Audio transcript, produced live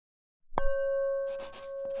Okay,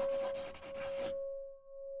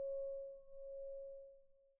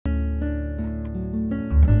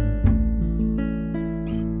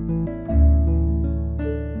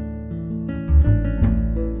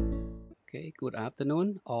 good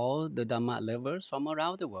afternoon, all the Dhamma lovers from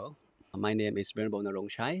around the world. My name is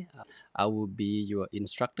Ven.Narongchai. I will be your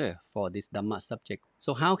instructor for this Dhamma subject.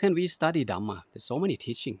 So how can we study Dhamma? There's so many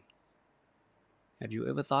teaching. Have you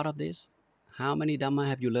ever thought of this? How many Dhamma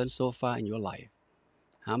have you learned so far in your life?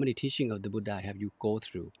 How many teaching of the Buddha have you go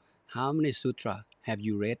through? How many sutra have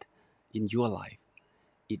you read in your life?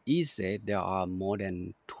 It is said there are more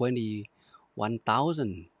than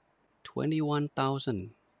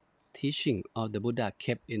 21,000 teaching of the Buddha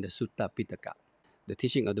kept in the Sutta Pitaka. The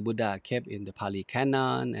teaching of the Buddha kept in the Pali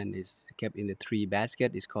Canon and is kept in the three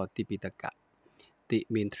baskets. It's called Tipitaka. Ti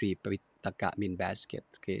mean three, Pitaka mean basket.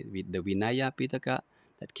 Okay, with the Vinaya Pitaka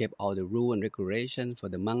that kept all the rule and regulation for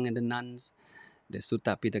the monk and the nuns. The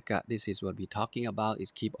Sutta Pitaka, this is what we're talking about,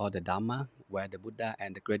 is keep all the Dhamma where the Buddha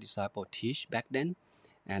and the great disciple teach back then.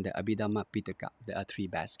 And the Abhidhamma Pitaka, there are three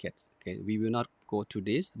baskets. Okay, we will not go to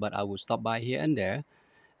this, but I will stop by here and there,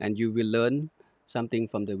 and you will learn something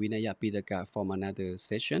from the Vinaya Pitaka from another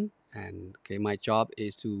session. And okay, my job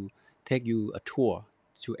is to take you a tour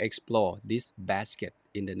to explore this basket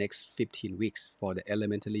in the next 15 weeks for the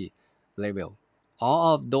elementary level.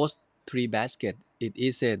 All of those three baskets, it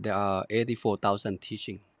is said there are 84,000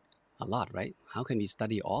 teaching. A lot, right? How can we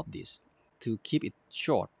study all of this? To keep it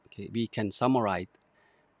short, okay, we can summarize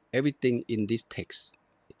everything in this text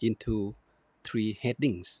into three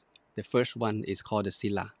headings. The first one is called the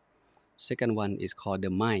Sila. Second one is called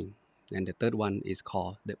the mind. And the third one is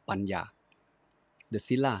called the Panya. The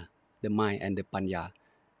Sila, the mind, and the Panya,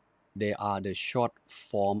 they are the short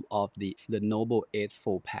form of the Noble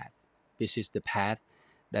Eightfold Path, which is the path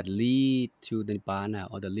that lead to the Nibbana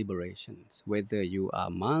or the liberations. Whether you are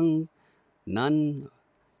monk, nun,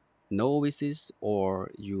 novices,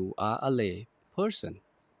 or you are a lay person,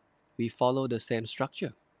 we follow the same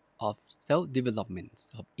structure of self-development,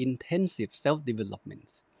 of intensive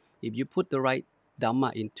self-development. If you put the right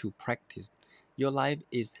Dhamma into practice, your life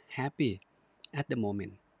is happy at the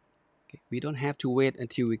moment. Okay? We don't have to wait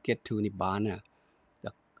until we get to Nibbana,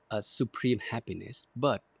 a supreme happiness,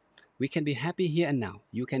 but we can be happy here and now.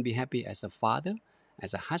 You can be happy as a father,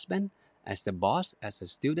 as a husband, as a boss, as a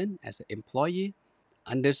student, as an employee.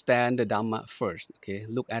 Understand the Dhamma first. Okay,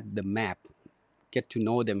 look at the map. Get to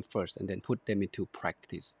know them first and then put them into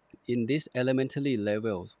practice. In this elementary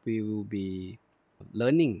levels, we will be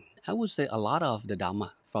learning, I would say, a lot of the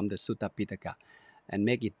Dhamma from the Sutta Pitaka and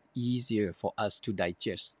make it easier for us to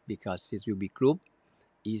digest, because it will be grouped,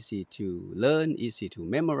 easy to learn, easy to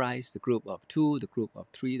memorize, the group of 2, the group of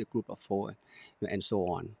 3, the group of 4, and so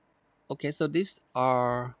on. Okay, so these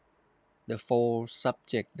are the 4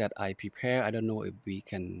 subjects that I prepare. I don't know if we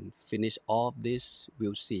can finish all of this.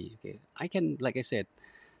 We'll see. Okay, I can, like I said,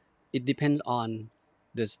 it depends on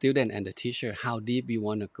the student and the teacher how deep we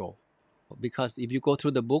want to go. Because if you go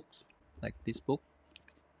through the books, like this book,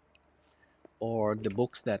 or the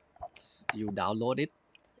books that you downloaded,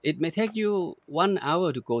 it may take you 1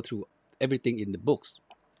 hour to go through everything in the books.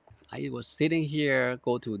 I was sitting here,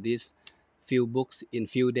 go through these few books in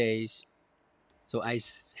few days, so I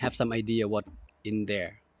have some idea what in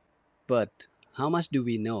there. But how much do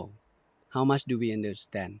we know? How much do we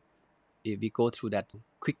understand if we go through that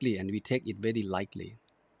quickly and we take it very lightly?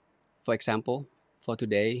 For example, for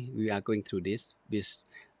today, we are going through this. This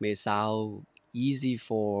may sound easy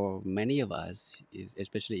for many of us,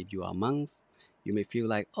 especially if you are monks. You may feel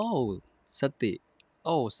like, oh, Sati,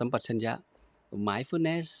 oh, Sampajanna,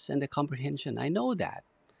 mindfulness and the comprehension. I know that.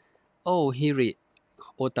 Oh, Hiro,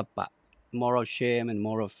 Ottawa, moral shame and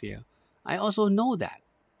moral fear. I also know that.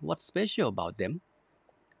 What's special about them?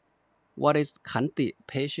 What is Khanti,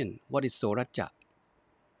 patience? What is Soracca?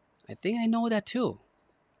 I think I know that too.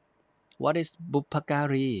 What is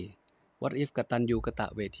Pubbakari? What if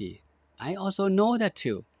Katannukatavedi? I also know that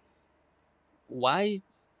too. Why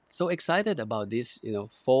so excited about this?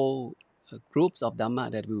 4 groups of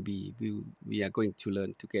Dhamma that we are going to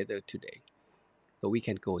learn together today. So we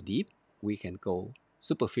can go deep, we can go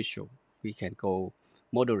superficial, we can go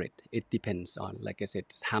moderate. It depends on, like I said,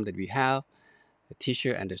 the time that we have, the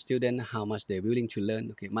teacher and the student, how much they're willing to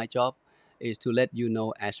learn. Okay, my job is to let you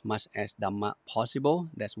know as much as Dhamma possible.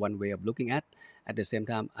 That's one way of looking at. At the same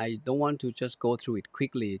time, I don't want to just go through it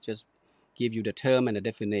quickly, just give you the term and the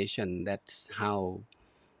definition. That's how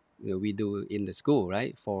we do in the school,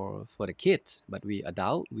 right? For the kids. But we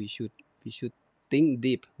adult, we should think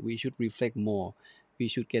deep. We should reflect more. We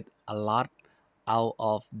should get a lot out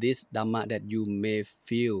of this Dhamma that you may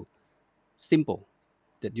feel simple,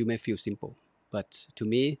 that you may feel simple. But to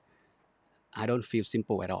me, I don't feel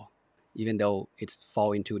simple at all, even though it's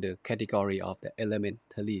fall into the category of the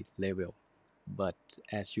elementary level. But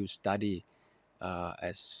as you study,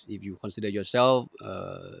 as if you consider yourself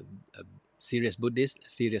a serious Buddhist,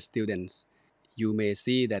 serious students, you may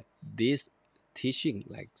see that this teaching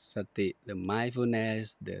like Sati, the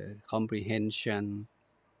mindfulness, the comprehension,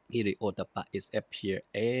 Hiro is appear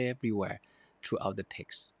everywhere throughout the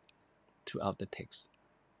text,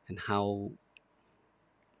 and how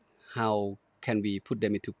can we put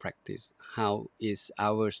them into practice? How is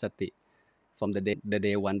our Sati from the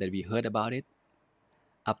day one that we heard about it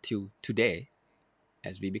up to today,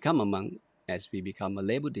 as we become a monk, as we become a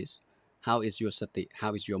lay Buddhist? How is your Sati?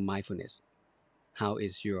 How is your mindfulness? How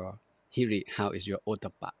is your Hiri? How is your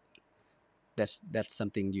Ottappa? That's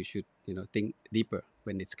something you should think deeper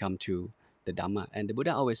when it's come to the Dhamma. And the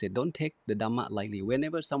Buddha always said, don't take the Dhamma lightly.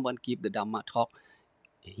 Whenever someone give the Dhamma talk,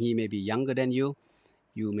 he may be younger than you.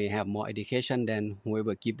 You may have more education than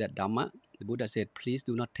whoever give that Dhamma. The Buddha said, please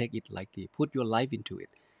do not take it lightly. Put your life into it.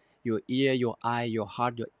 Your ear, your eye, your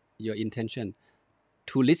heart, your intention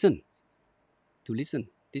to listen.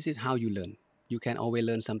 This is how you learn. You can always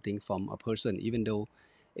learn something from a person, even though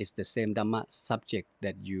it's the same Dhamma subject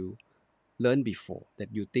that you learned before, that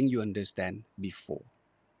you think you understand before.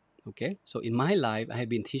 Okay? So in my life, I have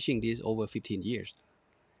been teaching this over 15 years,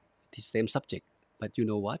 the same subject. But you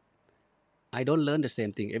know what? I don't learn the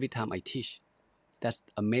same thing every time I teach. That's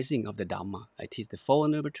amazing of the Dhamma. I teach the Four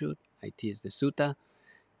Noble Truths, I teach the Sutta,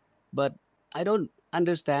 but I don't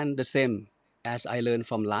understand the same as I learned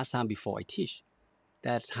from last time before I teach.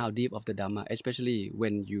 That's how deep of the Dhamma, especially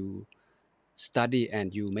when you study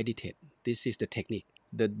and you meditate. This is the technique.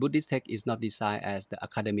 The Buddhist text is not designed as the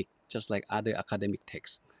academic, just like other academic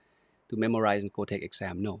texts, to memorize and go take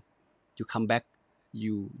exam. No. You come back,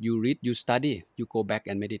 you read, you study, you go back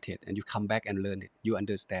and meditate, and you come back and learn it. You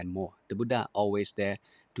understand more. The Buddha always there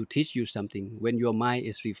to teach you something. When your mind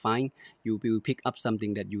is refined, you will pick up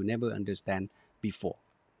something that you never understand before.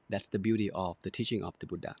 That's the beauty of the teaching of the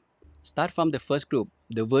Buddha. Start from the first group,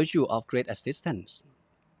 the virtue of great assistance,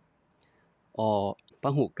 or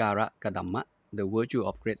Pubbakari Dhamma, the virtue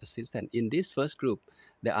of great assistance. In this first group,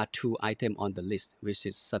 there are two items on the list, which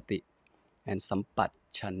is Sati and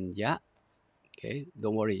Sampajanna. Okay,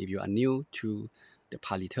 don't worry if you are new to the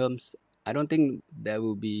Pali terms. I don't think there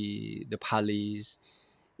will be the Palis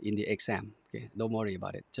in the exam. Okay, don't worry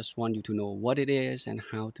about it. Just want you to know what it is and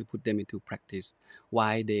how to put them into practice.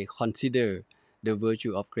 Why they consider the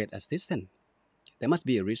virtue of great assistance. There must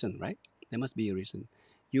be a reason, right? There must be a reason.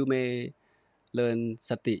 You may learn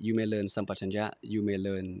Sati, you may learn Sampajanna, you may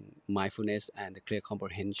learn mindfulness and the clear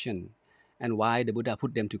comprehension, and why the Buddha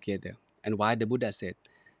put them together, and why the Buddha said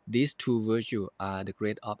these two virtues are the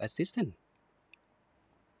great of assistance.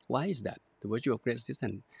 Why is that? The virtue of great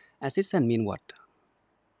assistance. Assistance mean what?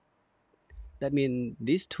 That means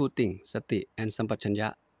these two things, Sati and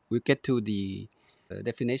Sampajanna, we get to the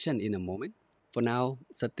definition in a moment. For now,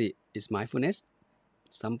 Sati is mindfulness,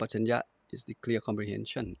 Sampajanna is the clear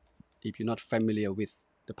comprehension, if you're not familiar with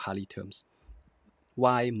the Pali terms.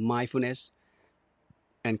 Why mindfulness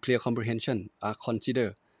and clear comprehension are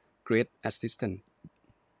considered great assistance?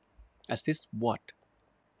 Assist what?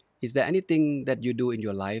 Is there anything that you do in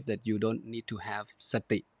your life that you don't need to have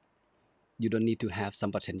Sati? You don't need to have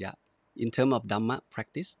Sampajanna. In terms of Dhamma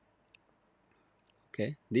practice,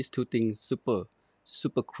 okay, these two things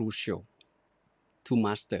super crucial to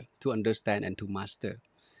master, to understand and to master.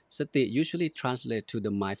 Sati usually translates to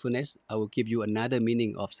the mindfulness. I will give you another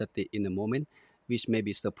meaning of Sati in a moment, which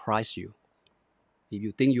maybe surprise you if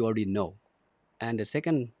you think you already know. And the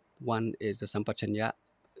second one is the Sampajanna.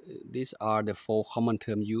 These are the four common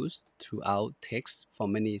terms used throughout texts for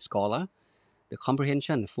many scholars. The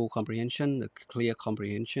comprehension, full comprehension, the clear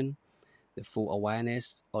comprehension, the full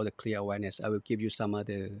awareness, or the clear awareness. I will give you some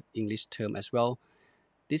other English term as well.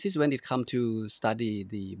 This is when it comes to study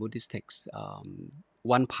the Buddhist text.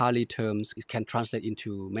 One Pali terms it can translate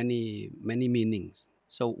into many meanings.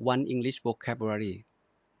 So one English vocabulary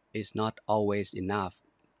is not always enough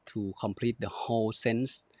to complete the whole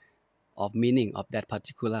sense of meaning of that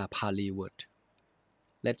particular Pali word.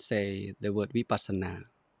 Let's say the word vipassana.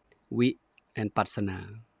 Vi and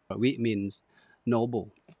passana. Vi means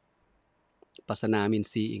noble. Passana means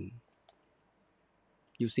seeing.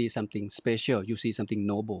 You see something special. You see something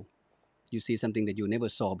noble. You see something that you never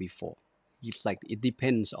saw before. It's like it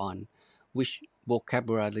depends on which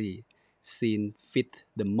vocabulary seen fit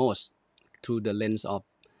the most through the lens of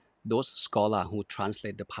those scholars who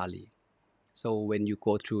translate the Pali. So when you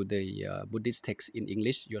go through the Buddhist text in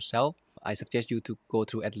English yourself, I suggest you to go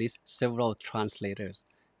through at least several translators.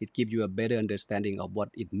 It gives you a better understanding of what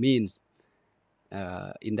it means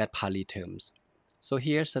in that Pali terms. So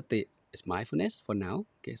here Sati is mindfulness for now.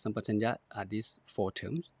 Okay, Sampajanna are these 4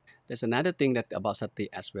 terms. There's another thing that about Sati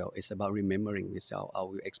as well. It's about remembering, which I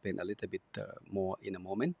will explain a little bit more in a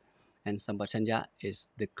moment. And Sampajanna is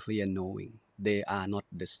the clear knowing. They are not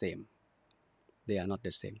the same. They are not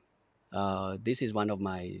the same. This is one of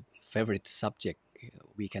my favorite subject.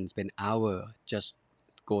 We can spend hour just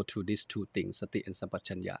go through these 2 things, Sati and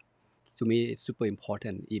Sampajanna. To me, it's super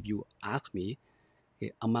important. If you ask me,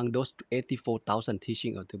 among those 84,000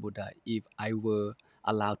 teachings of the Buddha, if I were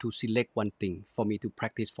allowed to select one thing for me to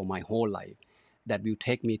practice for my whole life that will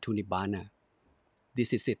take me to Nibbana,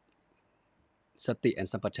 this is it. Sati and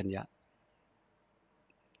Sampajanna.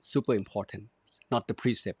 Super important. Not the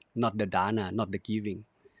precept, not the dana, not the giving,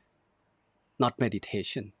 not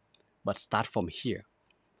meditation, but start from here.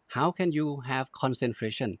 How can you have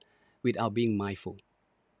concentration without being mindful?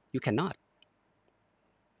 You cannot,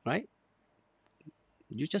 right?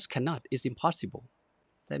 You just cannot. It's impossible.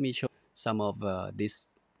 Let me show some of this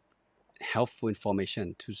helpful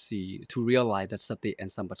information to realize that Sati and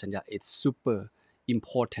Sampajanna is super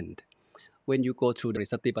important. When you go through the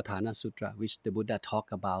Satipatthana Sutra, which the Buddha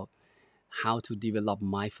talked about how to develop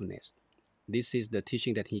mindfulness, this is the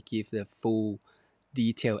teaching that he gives the full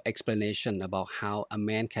detailed explanation about how a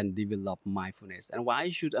man can develop mindfulness. And why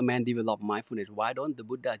should a man develop mindfulness? Why don't the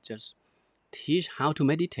Buddha just teach how to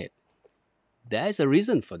meditate? There is a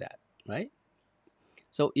reason for that, right?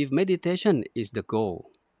 So if meditation is the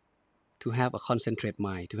goal, to have a concentrated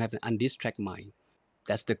mind, to have an undistracted mind,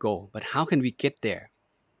 that's the goal. But how can we get there?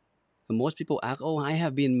 And most people ask, oh, I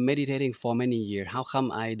have been meditating for many years. How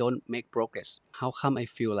come I don't make progress? How come I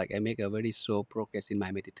feel like I make a very slow progress in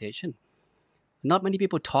my meditation? Not many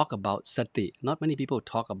people talk about Sati. Not many people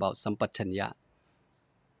talk about Sampajanna.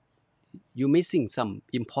 You're missing some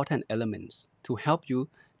important elements to help you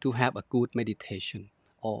to have a good meditation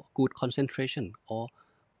or good concentration or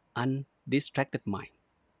undistracted mind.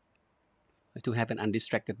 To have an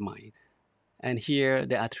undistracted mind. And here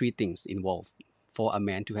there are 3 things involved for a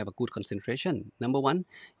man to have a good concentration. Number 1,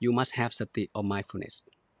 you must have Sati or mindfulness.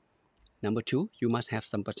 Number 2, you must have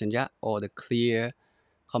Sampajanna or the clear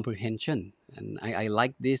comprehension. And I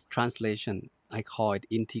like this translation. I call it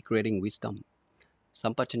integrating wisdom.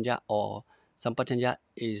 Sampajanna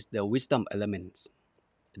is the wisdom elements,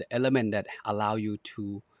 the element that allow you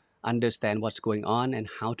to understand what's going on and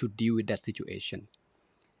how to deal with that situation.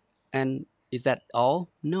 And is that all?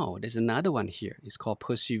 No, there's another one here. It's called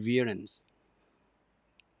perseverance.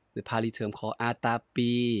 The Pali term called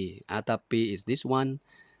atapi. Atapi is this one.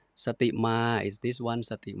 Satima is this one,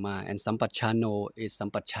 satima. And sampachano is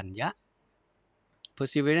sampajanna.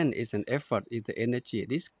 Perseverance is an effort, is the energy.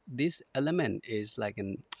 This element is like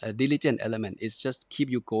a diligent element. It's just keep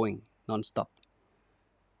you going non-stop.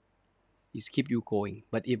 It's keep you going.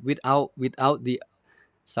 But if without the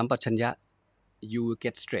sampajanna, you will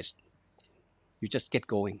get stressed. You just get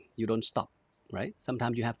going. You don't stop, right?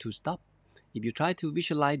 Sometimes you have to stop. If you try to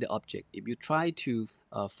visualize the object, if you try to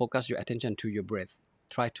focus your attention to your breath,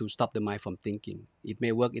 try to stop the mind from thinking. It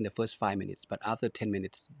may work in the first 5 minutes, but after 10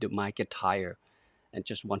 minutes, the mind get tired and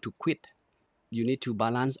just want to quit. You need to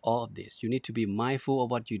balance all of this. You need to be mindful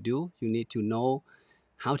of what you do. You need to know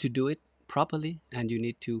how to do it properly, and you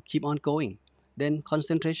need to keep on going. Then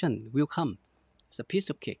concentration will come. It's a piece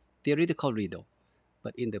of cake, theoretical riddle.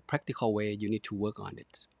 But in the practical way, you need to work on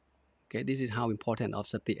it. Okay, this is how important of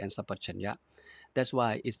Sati and Sampajanna. That's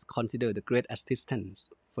why it's considered the great assistance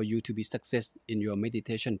for you to be success in your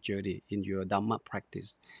meditation journey, in your Dhamma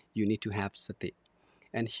practice. You need to have Sati.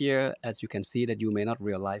 And here, as you can see, that you may not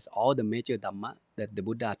realize all the major Dhamma that the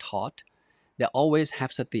Buddha taught, they always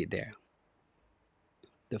have Sati there.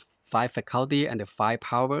 The 5 faculty and the 5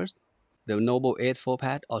 powers, the Noble Eightfold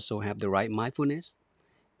Path also have the right mindfulness.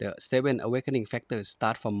 The 7 awakening factors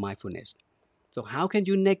start from mindfulness. So how can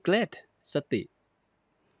you neglect Sati?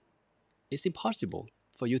 It's impossible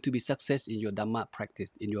for you to be success in your Dhamma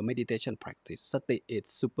practice, in your meditation practice. Sati is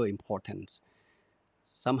super important.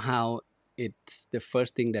 Somehow it's the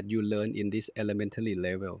first thing that you learn in this elementary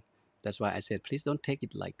level. That's why I said, please don't take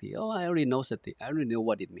it like the, oh, I already know Sati. I already know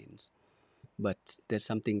what it means. But there's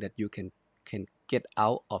something that you can get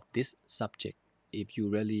out of this subject if you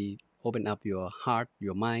really open up your heart,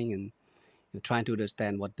 your mind, and you're trying to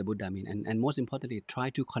understand what the Buddha means. And most importantly, try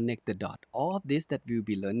to connect the dot. All of this that we'll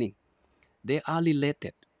be learning, they are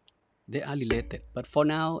related. They are related. But for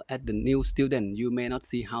now, at the new student, you may not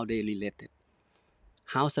see how they related.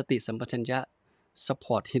 How Sati Sampajanna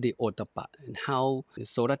support Hiri Ottappa, and how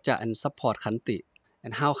Soracca and support Khanti.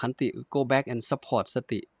 and how Khanti go back and support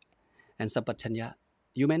Sati and Sampajanna.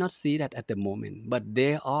 You may not see that at the moment, but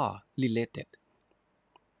they are related.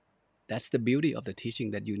 That's the beauty of the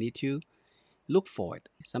teaching, that you need to look for it.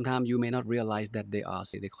 Sometimes you may not realize that they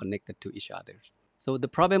connected to each other. So the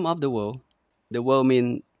problem of the world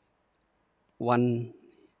means one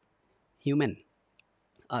human,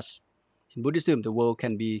 us. In Buddhism, the world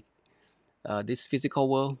can be this physical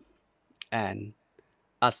world and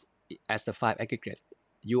us as the five aggregate.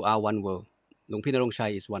 You are one world.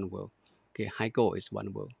 Ven.Narongchai is one world. Okay, Hiro is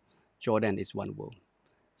one world. Jordan is one world.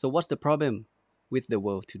 So what's the problem with the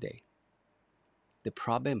world today? The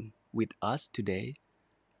problem with us today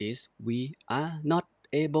is we are not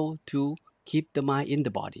able to keep the mind in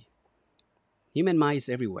the body. Human mind is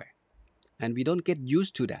everywhere, and we don't get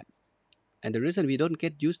used to that. And the reason we don't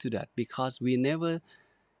get used to that, because we never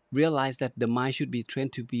realize that the mind should be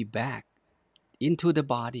trained to be back into the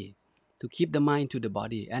body, to keep the mind to the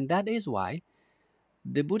body. And that is why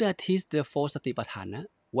the Buddha teaches the four satipatthana,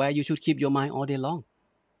 where you should keep your mind all day long.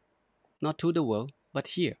 Not to the world, but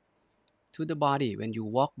here, to the body. When you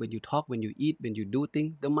walk, when you talk, when you eat, when you do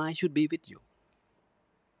things, the mind should be with you.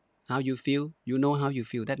 How you feel, you know how you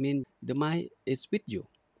feel. That means the mind is with you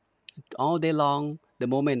all day long, the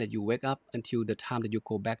moment that you wake up until the time that you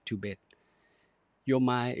go back to bed. Your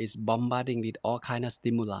mind is bombarding with all kind of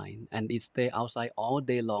stimuli, and it stays outside all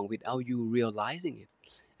day long without you realizing it.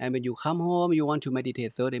 And when you come home, you want to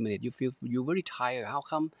meditate 30 minutes, you feel you're very tired. How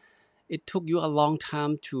come it took you a long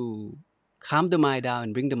time to calm the mind down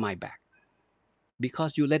and bring the mind back?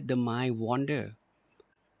 Because you let the mind wander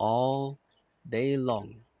all day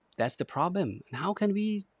long. That's the problem. And how can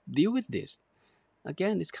we deal with this?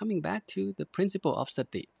 Again, it's coming back to the principle of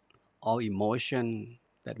sati. All emotion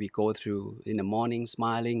that we go through in the morning,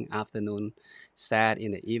 smiling, afternoon, sad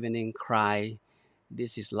in the evening, cry.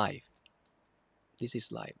 This is life. This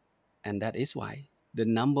is life. And that is why the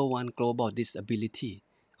number one global disability,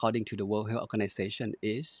 according to the World Health Organization,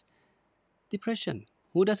 is depression.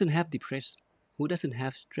 Who doesn't have depression? Who doesn't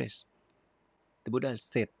have stress? The Buddha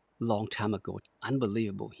said long time ago,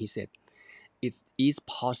 unbelievable. He said, it is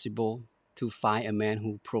possible to find a man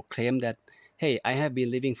who proclaimed that, hey, I have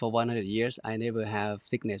been living for 100 years. I never have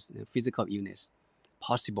sickness, physical illness.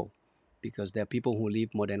 Possible, because there are people who live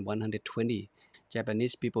more than 120.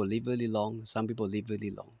 Japanese people live really long. Some people live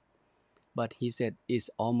really long. But he said it's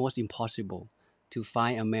almost impossible to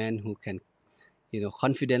find a man who can,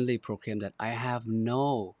 confidently proclaim that I have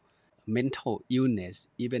no mental illness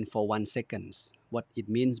even for 1 second. What it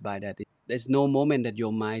means by that is there's no moment that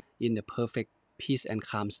your mind in the perfect peace and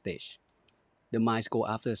calm stage. The minds go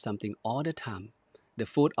after something all the time. The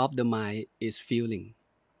food of the mind is feeling.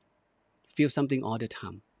 Feel something all the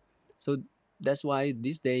time. So that's why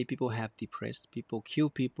these days people have depressed, people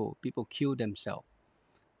kill themselves.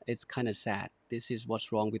 It's kind of sad. This is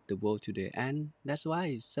what's wrong with the world today. And that's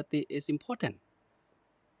why sati is important.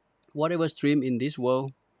 Whatever stream in this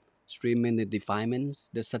world, stream in the defilements,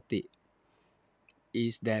 the sati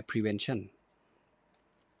is their prevention.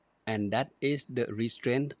 And that is the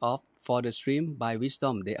restraint of for the stream. By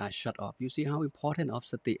wisdom they are shut off. You see how important of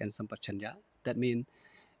sati and sampajanna. That means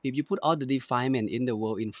if you put all the defilement in the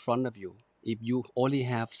world in front of you, if you only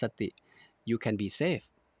have sati, you can be safe.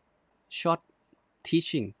 Short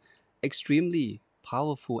teaching, extremely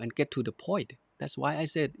powerful and get to the point. That's why I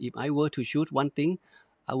said if I were to choose one thing,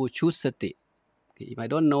 I would choose sati. Okay, if I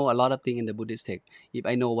don't know a lot of things in the Buddhist text, if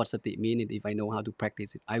I know what sati means, if I know how to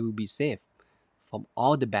practice it, I will be safe from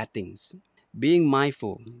all the bad things. Being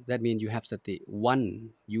mindful, that means you have sati. One,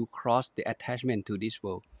 you cross the attachment to this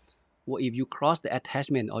world. Well, if you cross the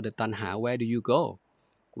attachment or the tanha, where do you go?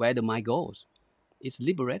 Where the mind goes? It's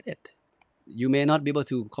liberated. You may not be able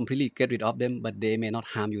to completely get rid of them, but they may not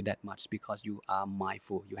harm you that much because you are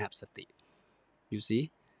mindful. You have sati. You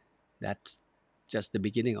see? That's just the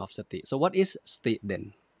beginning of sati. So what is sati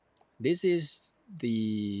then? This is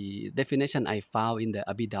the definition I found in the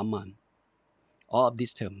Abhidhamma. All of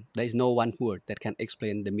this term. There is no one word that can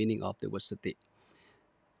explain the meaning of the word sati,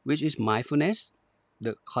 which is mindfulness,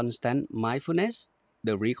 the constant mindfulness,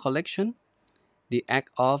 the recollection, the act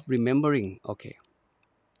of remembering. Okay,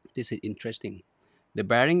 this is interesting. The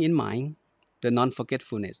bearing in mind, the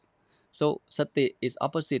non-forgetfulness. So sati is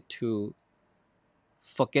opposite to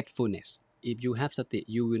forgetfulness. If you have sati,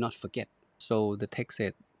 you will not forget. So the text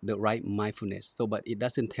said the right mindfulness. So, but it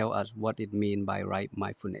doesn't tell us what it means by right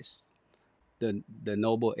mindfulness. The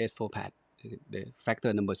Noble Eightfold Path, the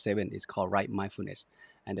factor number 7 is called right mindfulness,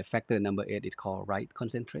 and the factor number 8 is called right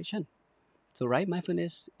concentration. So right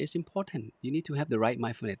mindfulness is important. You need to have the right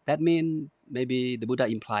mindfulness. That means maybe the Buddha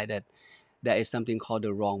implied that there is something called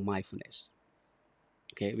the wrong mindfulness.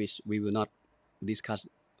 okay, which we will not discuss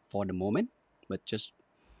for the moment, but just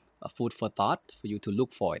a food for thought for you to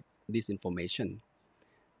look for it, this information.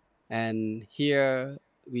 And here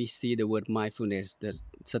we see the word mindfulness, the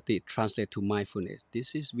sati translate to mindfulness.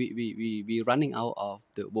 This is we running out of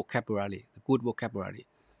the vocabulary, the good vocabulary.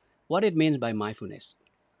 What it means by mindfulness?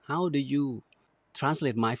 How do you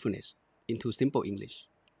translate mindfulness into simple English?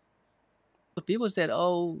 But people said,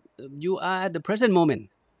 oh, you are at the present moment.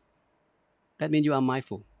 That means you are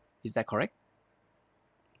mindful. Is that correct?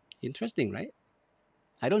 Interesting, right?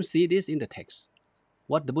 I don't see this in the text.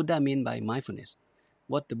 What the Buddha mean by mindfulness?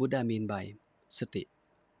 What the Buddha mean by sati?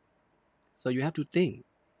 So you have to think.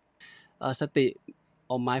 Sati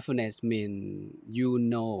or mindfulness mean you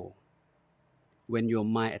know when your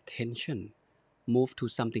mind attention move to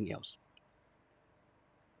something else.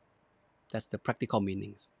 That's the practical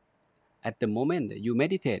meanings. At the moment you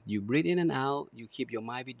meditate, you breathe in and out, you keep your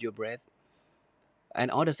mind with your breath,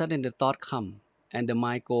 and all of a sudden the thought come and the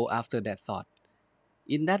mind go after that thought.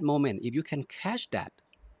 In that moment, if you can catch that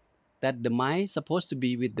the mind supposed to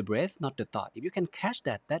be with the breath, not the thought. If you can catch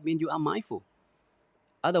that, that means you are mindful.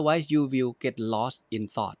 Otherwise, you will get lost in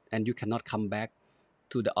thought and you cannot come back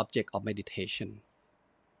to the object of meditation.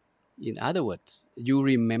 In other words, you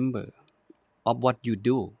remember of what you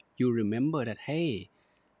do. You remember that, hey,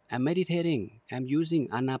 I'm meditating. I'm using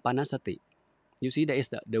anapanasati. You see, there is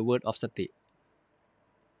the word of sati.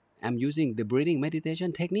 I'm using the breathing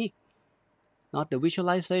meditation technique, not the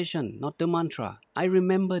visualization, not the mantra. I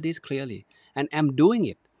remember this clearly and I'm doing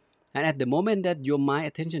it. And at the moment that your mind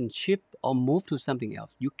attention shift or move to something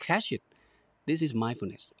else, you catch it. This is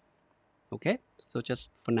mindfulness. Okay? So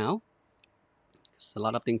just for now, it's a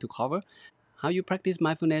lot of things to cover. How you practice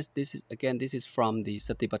mindfulness, this is from the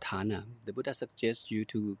Satipatthana. The Buddha suggests you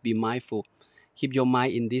to be mindful. Keep your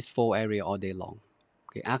mind in this 4 area all day long.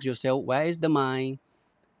 Okay, ask yourself, where is the mind?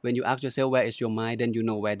 When you ask yourself, where is your mind, then you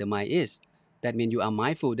know where the mind is. That means you are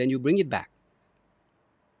mindful, then you bring it back.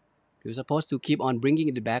 You're supposed to keep on bringing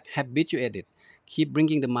it back, habituate it. Keep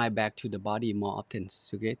bringing the mind back to the body more often.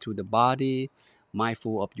 Okay, through the body,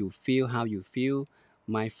 mindful of you feel, how you feel,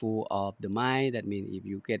 mindful of the mind. That means if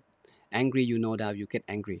you get angry, you know that you get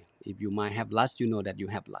angry. If you might have lust, you know that you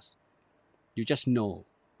have lust. You just know.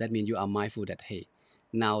 That means you are mindful that, hey,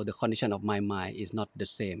 now the condition of my mind is not the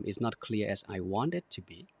same. It's not clear as I want it to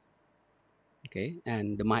be. Okay,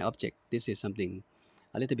 and the mind object, this is something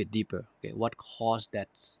a little bit deeper. Okay, what caused that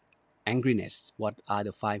angriness? What are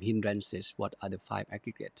the 5 hindrances? What are the 5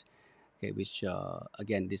 aggregates? Okay, which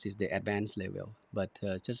again, this is the advanced level. But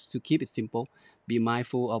just to keep it simple, be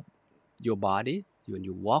mindful of your body. When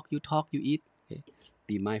you walk, you talk, you eat. Okay,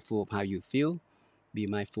 be mindful of how you feel. Be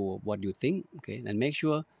mindful of what you think. Okay, and make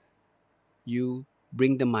sure you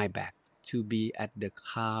bring the mind back to be at the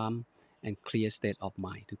calm and clear state of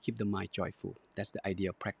mind, to keep the mind joyful. That's the idea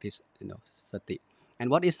of practice, sati.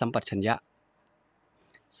 And what is sampajanya?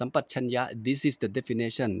 Sampajanya, this is the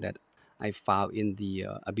definition that I found in the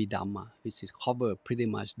Abhidhamma, which is cover pretty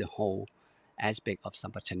much the whole aspect of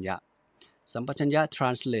sampajanya. Sampajanya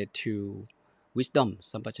translate to wisdom.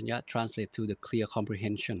 Sampajanya translate to the clear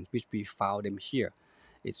comprehension, which we found them here.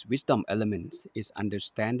 It's wisdom elements, it's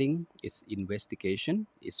understanding, it's investigation,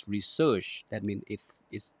 it's research. That means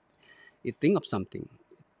it think of something.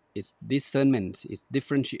 It's discernment, it's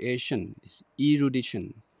differentiation, it's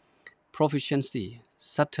erudition, proficiency,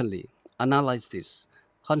 subtlety, analysis,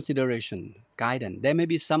 consideration, guidance. There may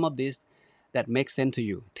be some of this that makes sense to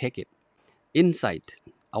you. Take it. Insight,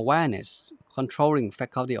 awareness, controlling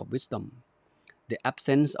faculty of wisdom, the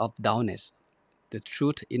absence of dullness, the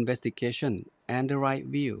truth investigation, and the right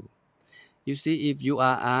view. You see, if you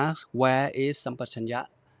are asked where is Sampajanya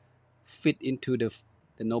fit into the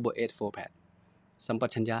Noble Eightfold Path,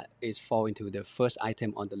 Sampajanya is fall into the first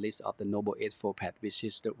item on the list of the Noble Eightfold Path, which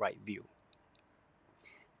is the right view.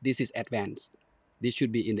 This is advanced. This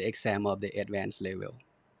should be in the exam of the advanced level.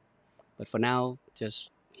 But for now,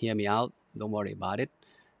 just hear me out. Don't worry about it.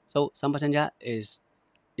 So Sampajanya is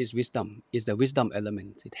wisdom, is the wisdom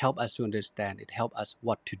element. It helps us to understand. It helps us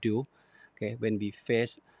what to do, okay, when we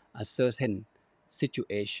face a certain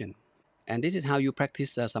situation. And this is how you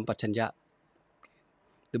practice Sampajanya.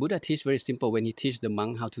 The Buddha teach very simple when he teach the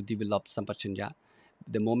monk how to develop Sampajanya.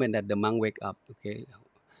 The moment that the monk wake up, okay,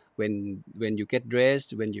 when you get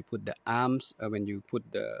dressed, when you put the arms, when you put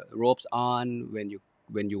the robes on, when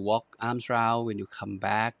you walk arms round, when you come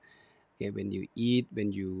back, okay, when you eat,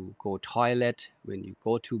 when you go toilet, when you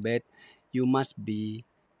go to bed, you must be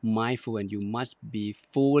mindful and you must be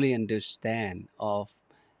fully understand of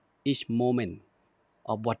each moment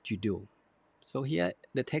of what you do. So here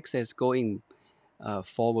the text says going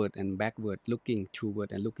forward and backward, looking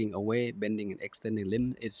toward and looking away, bending and extending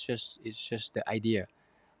limb. It's just the idea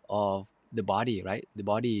of the body, right? The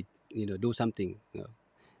body, do something.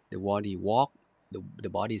 The body walk, the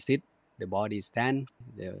body sit, the body stand,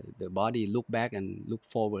 the body look back and look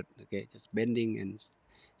forward. Okay, just bending and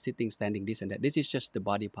sitting, standing, this and that. This is just the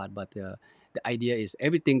body part, but the idea is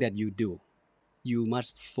everything that you do, you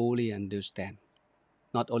must fully understand.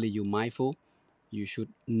 Not only you mindful, you should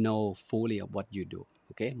know fully of what you do.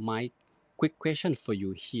 Okay, my quick question for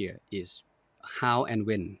you here is how and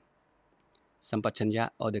when Sampajanna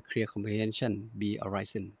or the clear comprehension be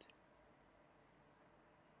arisen?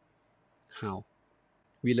 How?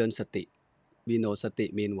 We learn Sati. We know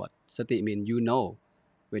Sati mean what? Sati mean you know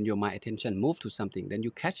when your mind attention move to something, then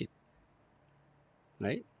you catch it,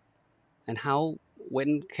 right? And how,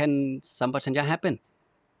 when can Sampajanna happen?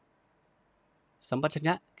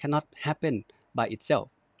 Sampajanna cannot happen by itself.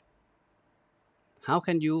 How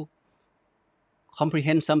can you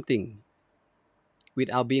comprehend something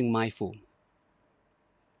without being mindful?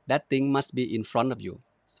 That thing must be in front of you.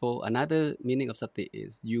 So another meaning of Sati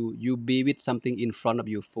is you be with something in front of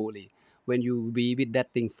you fully. When you be with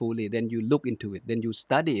that thing fully, then you look into it, then you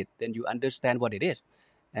study it, then you understand what it is,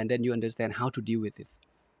 and then you understand how to deal with it.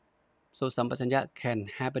 So Sampajanna can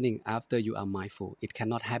happening after you are mindful. It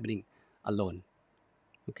cannot happening alone.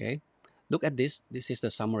 Okay, look at this. This is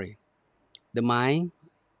the summary. The mind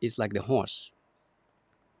is like the horse.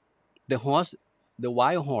 The horse, the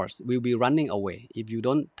wild horse, will be running away if you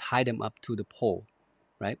don't tie them up to the pole,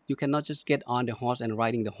 right? You cannot just get on the horse and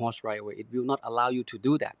riding the horse right away. It will not allow you to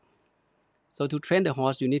do that. So to train the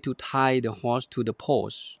horse, you need to tie the horse to the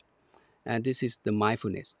poles, and this is the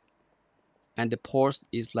mindfulness. And the pose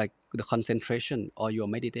is like the concentration or your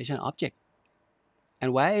meditation object.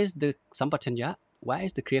 And where is the Sampajanna? Where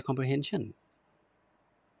is the clear comprehension?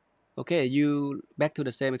 Okay, you back to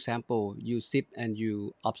the same example. You sit and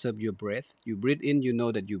you observe your breath. You breathe in, you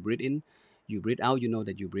know that you breathe in. You breathe out, you know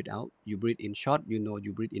that you breathe out. You breathe in short, you know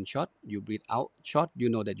you breathe in short. You breathe out short, you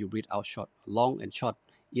know that you breathe out short. Long and short,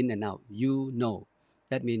 in and out. You know.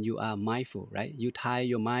 That means you are mindful, right? You tie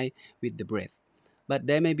your mind with the breath. But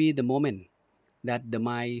there may be the moment that the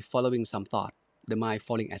mind following some thought, the mind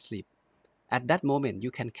falling asleep. At that moment,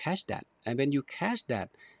 you can catch that. And when you catch that,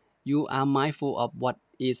 you are mindful of what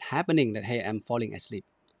is happening, that, hey, I'm falling asleep.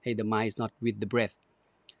 Hey, the mind is not with the breath.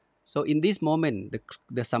 So in this moment,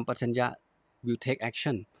 the Sampajanna will take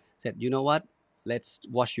action. Said, you know what? Let's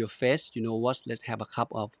wash your face. You know what? Let's have a cup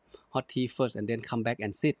of hot tea first and then come back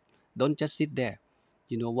and sit. Don't just sit there.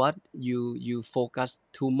 You know what? You focus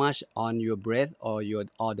too much on your breath or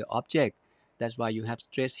the object. That's why you have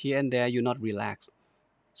stress here and there. You're not relaxed.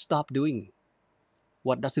 Stop doing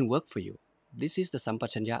what doesn't work for you. This is the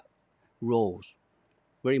Sampajanna roles,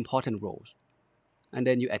 very important roles. And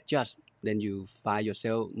then you adjust. Then you find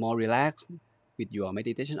yourself more relaxed with your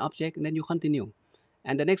meditation object, and then you continue.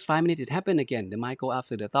 And the next 5 minutes, it happen again. The mind go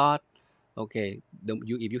after the thought. Okay,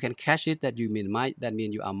 if you can catch it, that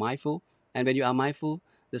means you are mindful. And when you are mindful,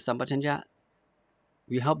 the Sampajanna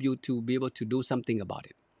will help you to be able to do something about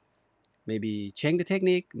it. Maybe change the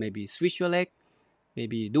technique, maybe switch your leg,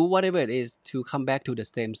 maybe do whatever it is to come back to the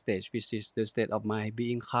same stage, which is the state of mind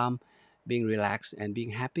being calm, being relaxed, and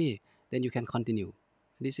being happy. Then you can continue.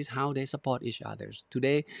 This is how they support each other.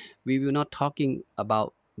 Today, we will not talking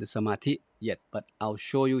about the samadhi yet, but I'll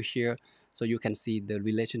show you here so you can see the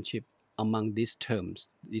relationship among these terms,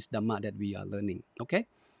 this Dhamma that we are learning. Okay?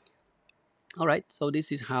 All right, so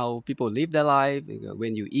this is how people live their life.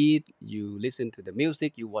 When you eat, you listen to the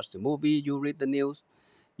music, you watch the movie, you read the news,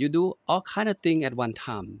 you do all kind of things at one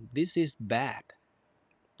time. This is bad.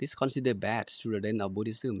 This is considered bad student of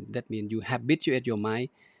Buddhism. That means you habituate your mind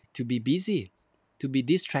to be busy, to be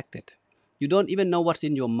distracted. You don't even know what's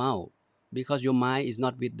in your mouth because your mind is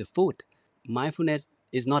not with the food. Mindfulness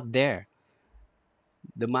is not there.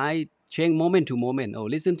 The mind change moment to moment. Oh,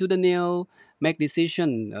 listen to the news, make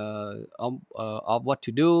decision of what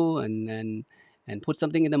to do, and put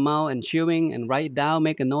something in the mouth and chewing and write it down,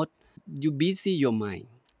 make a note. You busy your mind.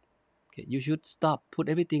 Okay, you should stop. Put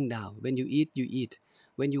everything down. When you eat, you eat.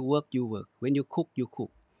 When you work, you work. When you cook, you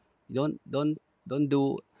cook. Don't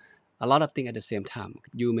do a lot of things at the same time.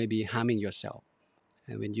 You may be harming yourself.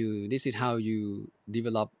 And this is how you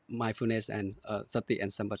develop mindfulness and sati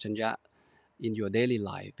and sampajanna in your daily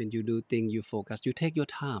life. When you do things, you focus. You take your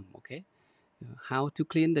time. Okay. How to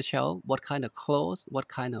clean the shelf? What kind of clothes? What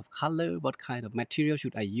kind of color? What kind of material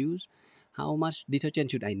should I use? How much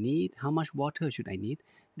detergent should I need? How much water should I need?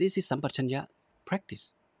 This is Sampajanna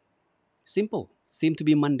practice. Simple, seem to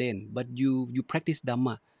be mundane, but you practice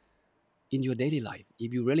Dhamma in your daily life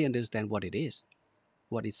if you really understand what it is.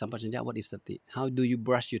 what is Sampajanna, what is Sati. How do you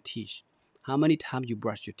brush your teeth? How many times you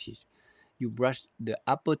brush your teeth? You brush the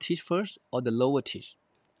upper teeth first or the lower teeth?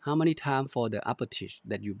 How many times for the upper teeth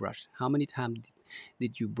that you brush? How many times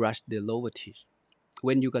did you brush the lower teeth?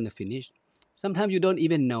 When you're gonna finish? Sometimes you don't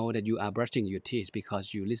even know that you are brushing your teeth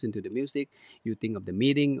because you listen to the music, you think of the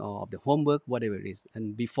meeting or of the homework, whatever it is,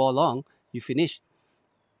 and before long you finish.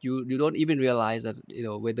 You don't even realize that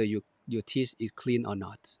whether your teeth is clean or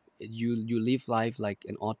not. You live life like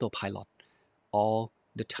an autopilot all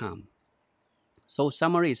the time. So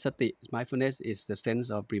summary, sati, mindfulness is the sense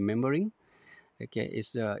of remembering. Okay,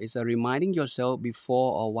 it's a reminding yourself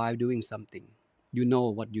before or while doing something. You know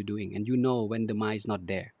what you're doing, and you know when the mind is not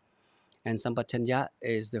there. And sampajanna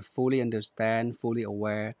is the fully understand, fully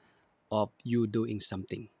aware of you doing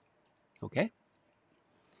something. Okay.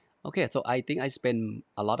 Okay, so I think I spend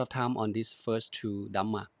a lot of time on these first two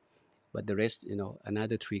Dhamma, but the rest,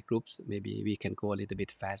 another three groups, maybe we can go a little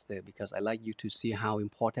bit faster because I like you to see how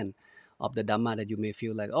important of the Dhamma that you may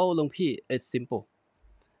feel like, oh, Long Pi, it's simple.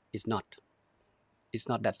 It's not. It's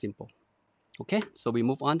not that simple. Okay, so we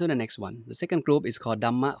move on to the next one. The second group is called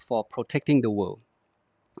Dhamma for protecting the world,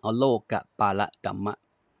 or Loka Pala Dhamma,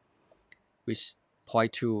 which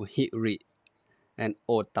point to Hiri and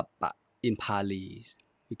Ottappa in Pali.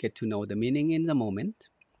 We get to know the meaning in a moment.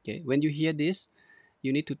 Okay, when you hear this,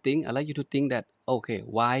 you need to think. I like you to think that okay,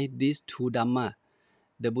 why these two Dhamma,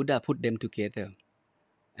 the Buddha put them together,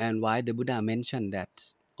 and why the Buddha mentioned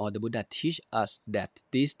that, or the Buddha teach us that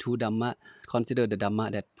these two Dhamma consider the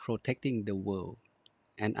Dhamma that protecting the world.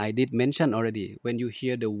 And I did mention already, when you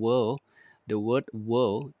hear the word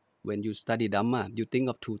world, when you study Dhamma, you think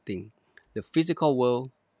of two things: the physical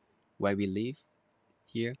world where we live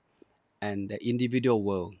here, and the individual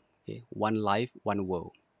world. Okay? One life, one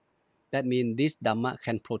world. That means this Dhamma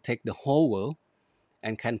can protect the whole world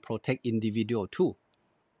and can protect individual too,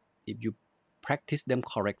 if you practice them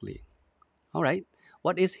correctly. All right.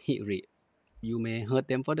 What is Hiri? You may heard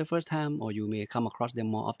them for the first time, or you may come across them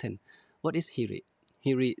more often. What is Hiri?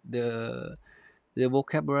 Hiri, the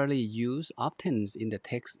vocabulary used often in the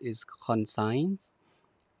text is conscience,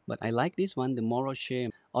 but I like this one, the moral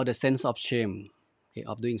shame or the sense of shame, okay,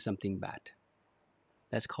 of doing something bad.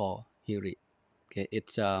 That's called Hiri. Okay,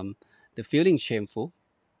 it's the feeling shameful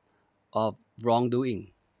of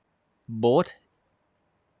wrongdoing, both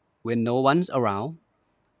when no one's around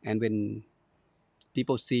and when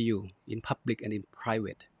people see you in public and in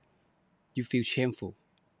private. You feel shameful,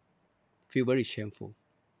 feel very shameful.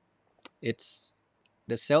 It's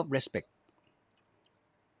the self-respect.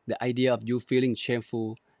 The idea of you feeling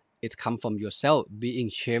shameful, it comes from yourself being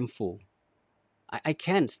shameful. I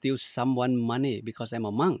can't steal someone money because I'm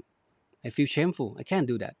a monk. I feel shameful. I can't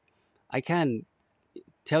do that. I can't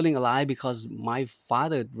telling a lie because my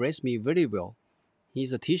father raised me very well.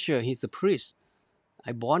 He's a teacher. He's a priest.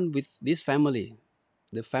 I born with this family,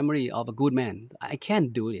 the family of a good man. I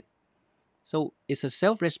can't do it. So it's a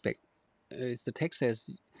self-respect. It's the text says,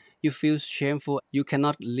 you feel shameful. You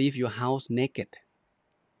cannot leave your house naked.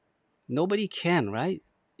 Nobody can, right?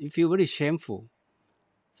 You feel very shameful.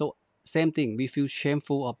 So same thing. We feel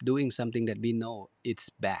shameful of doing something that we know it's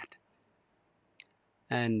bad.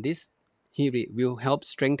 And this Hiri will help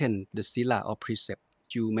strengthen the sila or precept.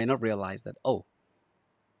 You may not realize that, oh,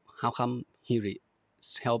 how come Hiri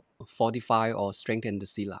help fortify or strengthen the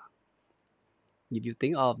sila? If you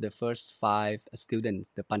think of the first 5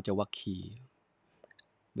 students, the Panchavakkhya,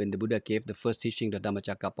 when the Buddha gave the first teaching, the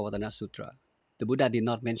Dhammacakkappavattana Sutra, the Buddha did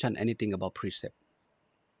not mention anything about precept,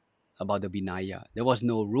 about the Vinaya. There was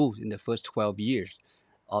no rule in the first 12 years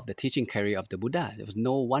of the teaching career of the Buddha. There was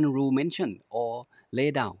no one rule mentioned or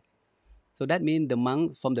laid down. So that means the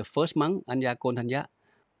monk, from the first monk, Anya Kontanya,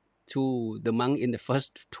 to the monk in the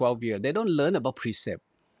first 12 years, they don't learn about precept.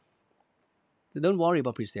 They don't worry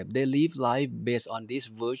about precept. They live life based on this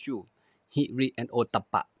virtue, Hiri and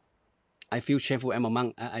Ottappa. I feel shameful, I'm a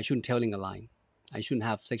monk. I shouldn't telling a lie. I shouldn't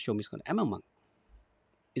have sexual misconduct. I'm a monk.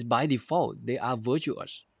 It's by default. They are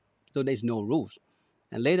virtuous. So there's no rules.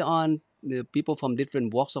 And later on, the people from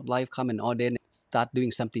different walks of life come and ordain, start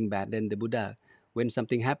doing something bad. Then the Buddha, when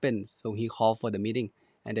something happens, so he called for the meeting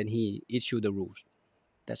and then he issued the rules.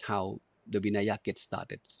 That's how the Vinaya gets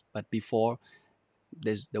started. But before,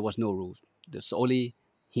 there was no rules. There's only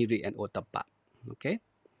Hiri and Ottappa. Okay?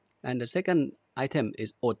 And the second item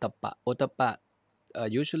is Ottappa. Ottappa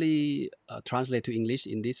usually translate to English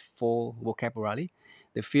in these 4 vocabulary.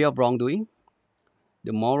 The fear of wrongdoing,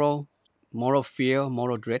 the moral fear,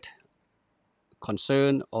 moral dread,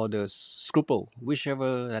 concern, or the scruple,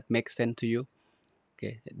 whichever that makes sense to you.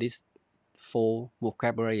 Okay, these 4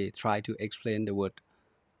 vocabulary try to explain the word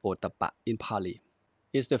Ottappa in Pali.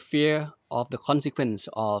 is the fear of the consequence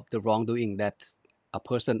of the wrongdoing that a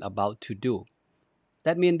person about to do.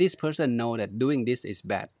 That means this person know that doing this is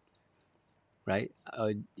bad, right?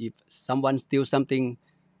 If someone steals something,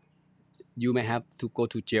 you may have to go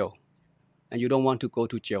to jail, and you don't want to go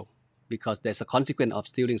to jail because there's a consequence of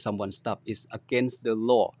stealing someone's stuff. It's against the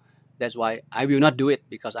law. That's why I will not do it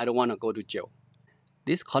because I don't want to go to jail.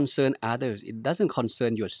 This concern others. It doesn't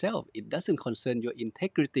concern yourself. It doesn't concern your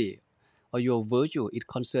integrity or your virtue. It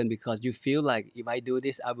concerns because you feel like if I do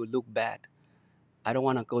this, I will look bad. I don't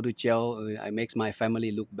want to go to jail. I make my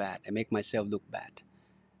family look bad. I make myself look bad.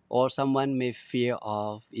 Or someone may fear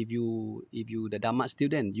of if you the Dhamma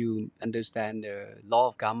student, you understand the law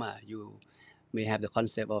of karma. You may have the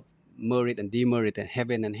concept of merit and demerit and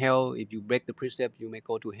heaven and hell. If you break the precept, you may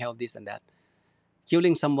go to hell. This and that.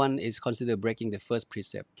 Killing someone is considered breaking the first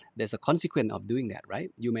precept. There's a consequence of doing that,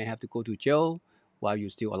 right? You may have to go to jail while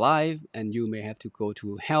you're still alive, and you may have to go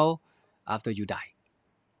to hell after you die.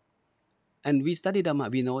 And we study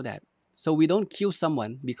Dhamma, we know that. So we don't kill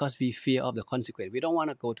someone because we fear of the consequence. We don't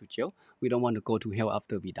want to go to jail. We don't want to go to hell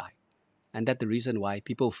after we die. And that's the reason why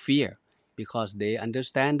people fear, because they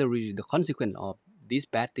understand the consequence of this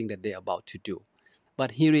bad thing that they're about to do.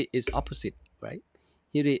 But here is opposite, right?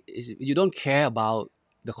 Here is you don't care about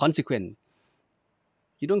the consequence.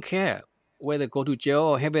 You don't care whether go to jail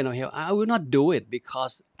or heaven or hell. I will not do it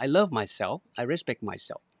because I love myself. I respect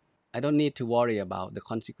myself. I don't need to worry about the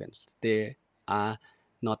consequence. They are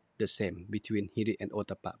not the same between Hiri and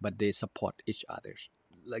Ottappa, but they support each other.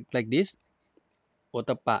 Like this,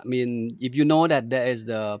 Ottappa mean if you know that there is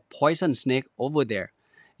the poison snake over there,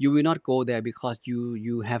 you will not go there because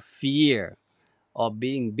you have fear of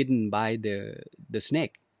being bitten by the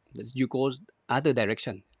snake. You go other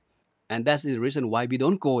direction, and that's the reason why we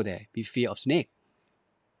don't go there. We fear of snake.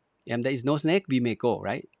 And there is no snake, we may go,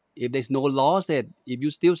 right? If there's no law said if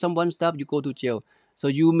you steal someone's stuff, you go to jail. So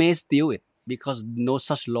you may steal it because no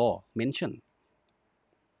such law mentioned.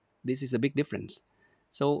 This is a big difference.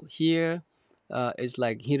 So here, it's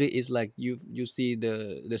like here is like you see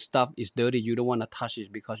the stuff is dirty. You don't want to touch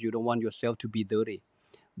it because you don't want yourself to be dirty.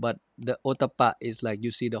 But the Ottappa is like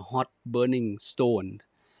you see the hot burning stone.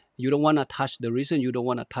 You don't want to touch. The reason you don't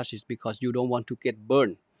want to touch is because you don't want to get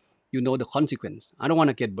burned. You know the consequence. I don't want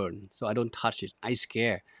to get burned, so I don't touch it. I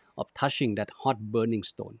scare of touching that hot burning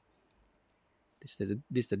stone. This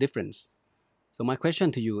is the difference. So my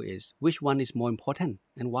question to you is, which one is more important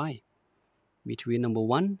and why? Between number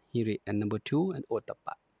one, Hiri, and number two, and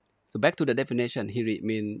Ottappa. So back to the definition, Hiri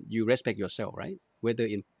means you respect yourself, right? Whether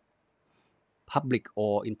in public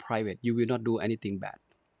or in private, you will not do anything bad.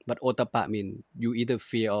 But Ottappa means you either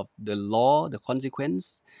fear of the law, the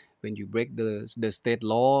consequence, when you break the state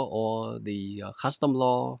law or the custom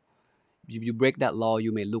law. If you break that law,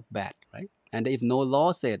 you may look bad, right? And if no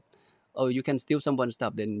law said, oh, you can steal someone's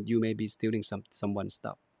stuff, then you may be stealing someone's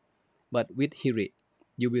stuff. But with Hiri,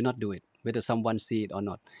 you will not do it, whether someone see it or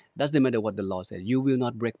not. Doesn't matter what the law said. You will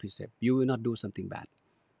not break precept. You will not do something bad.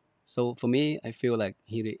 So for me, I feel like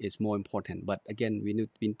Hiri is more important. But again, we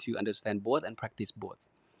need to understand both and practice both.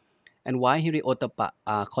 And why Hiri Ottappa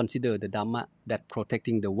are considered the Dhamma that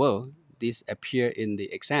protecting the world. This appear in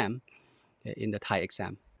the exam, in the Thai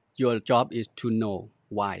exam. Your job is to know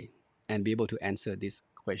why and be able to answer this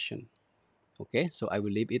question. Okay, so I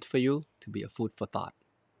will leave it for you to be a food for thought.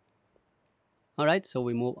 All right, so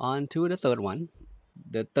we move on to the third one.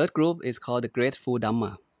 The third group is called the Graceful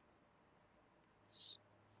Dhamma.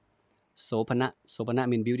 Sopana. Sopana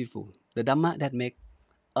means beautiful. The Dhamma that make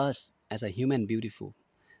us as a human beautiful.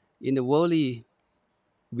 In the worldly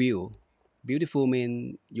view, beautiful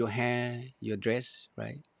means your hair, your dress,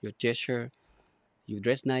 right? Your gesture. You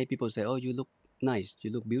dress nice, people say, oh, you look nice,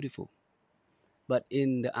 you look beautiful. But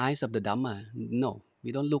in the eyes of the Dhamma, no,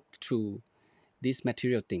 we don't look through these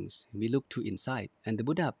material things. We look to inside. And the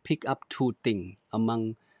Buddha picked up two things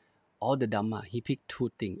among all the Dhamma. He picked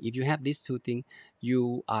two things. If you have these two things,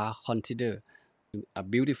 you are considered a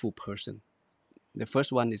beautiful person. The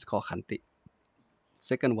first one is called Khanti.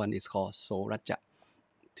 Second one is called Soracca.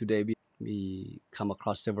 Today we come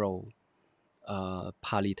across several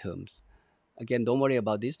Pali terms. Again, don't worry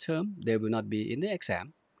about this term. They will not be in the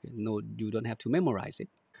exam. No, you don't have to memorize it.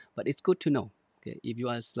 But it's good to know. Okay? If you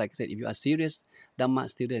are, like I said, if you are serious Dhamma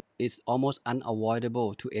student, it's almost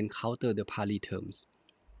unavoidable to encounter the Pali terms.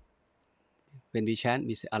 When we chant,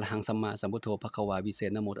 we say Arahang Samma Sambuddho Bhagava, we say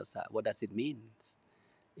Namo Tassa. What does it mean?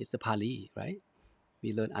 It's the Pali, right?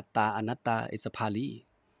 We learn Atta, Anatta, it's a Pali.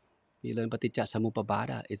 We learn Paticca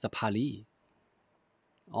Samuppabbada, it's a Pali.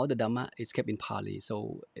 All the Dhamma is kept in Pali,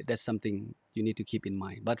 so that's something you need to keep in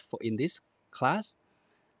mind. But for in this class,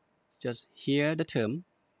 Just hear the term,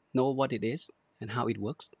 know what it is and how it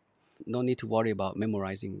works. No need to worry about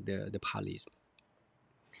memorizing the Palis.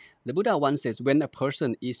 The Buddha once says, when a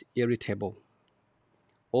person is irritable,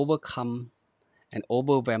 overcome and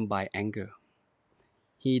overwhelmed by anger,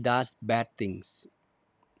 he does bad things,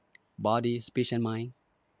 body, speech, and mind.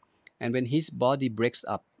 And when his body breaks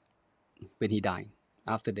up, when he dies,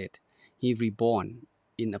 after death, he reborn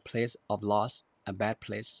in a place of loss, a bad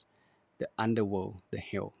place, the underworld, the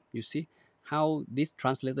hell. You see how this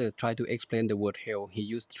translator tried to explain the word hell. He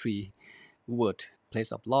used three words: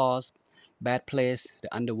 place of loss, bad place,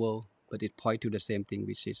 the underworld, but it points to the same thing,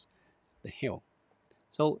 which is the hell.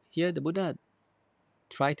 So here the Buddha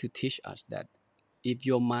tried to teach us that if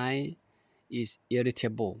your mind is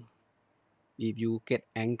irritable, if you get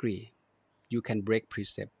angry, you can break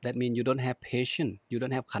precept. That means you don't have patience, you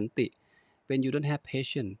don't have khanti. When you don't have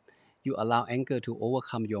patience, you allow anger to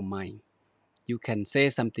overcome your mind. You can say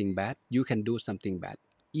something bad, you can do something bad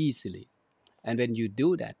easily. And when you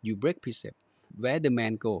do that, you break precept. Where the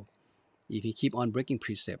man go? If he keep on breaking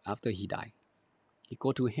precept after he die, he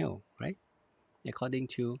go to hell, right? According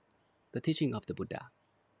to the teaching of the Buddha.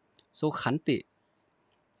 So khanti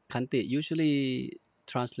usually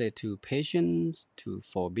translate to patience, to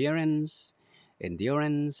forbearance,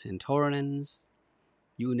 endurance, and tolerance.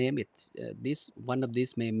 You name it. This one of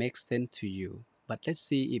these may make sense to you, but let's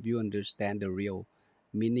see if you understand the real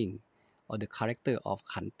meaning or the character of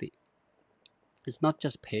khanti. It's not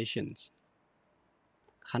just patience.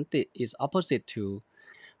 Khanti is opposite to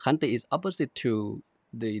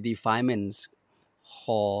the defilements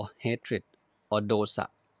called hatred or dosa.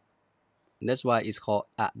 That's why it's called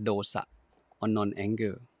adosa or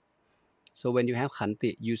non-anger. So when you have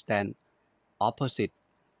khanti, you stand opposite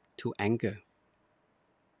to anger.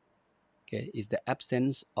 Okay, it's the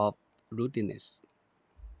absence of rudeness.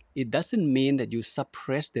 It doesn't mean that you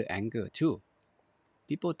suppress the anger too.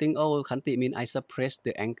 People think, oh, khanti means I suppress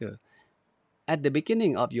the anger. At the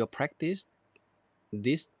beginning of your practice,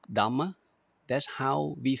 this Dhamma, that's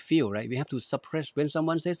how we feel, right? We have to suppress. When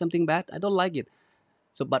someone says something bad, I don't like it.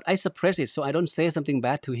 So, but I suppress it so I don't say something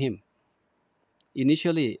bad to him.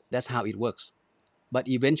 Initially, that's how it works. But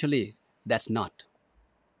eventually, that's not.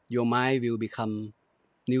 Your mind will become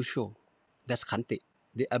neutral. That's khanti.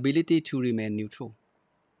 The ability to remain neutral.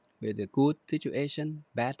 With a good situation,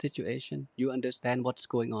 bad situation, you understand what's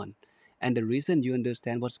going on. And the reason you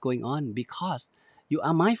understand what's going on, because you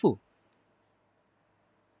are mindful.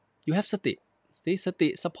 You have sati. See,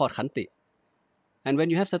 sati support khanti. And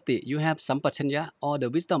when you have sati, you have sampajanna, or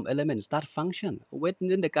the wisdom element start function. When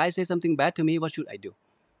the guy says something bad to me, what should I do?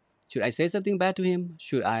 Should I say something bad to him?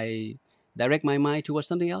 Should I direct my mind towards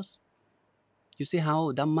something else? You see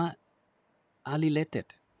how Dhamma are related.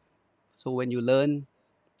 So when you learn,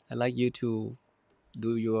 I'd like you to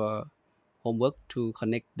do your homework to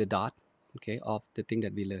connect the dot, okay, of the thing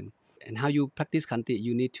that we learn. And how you practice khanti,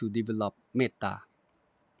 you need to develop metta,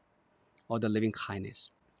 or the loving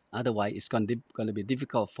kindness. Otherwise, it's going to be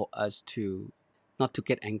difficult for us to not to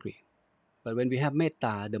get angry. But when we have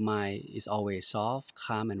metta, the mind is always soft,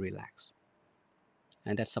 calm, and relaxed.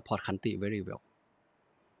 And that supports khanti very well.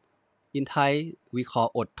 In Thai, we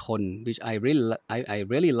call otthon, which I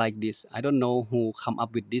really like this. I don't know who come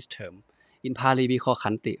up with this term. In Pali, we call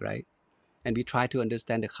khanti, right? And we try to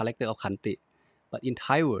understand the character of khanti. But in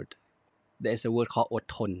Thai word, there is a word called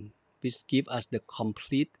otthon, which gives us the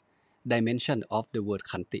complete dimension of the word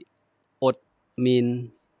khanti. Ot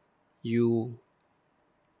mean you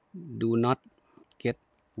do not get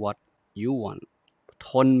what you want.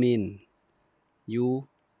 Thon mean you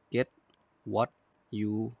get what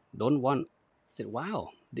you don't want. I said, wow,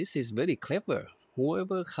 this is very clever.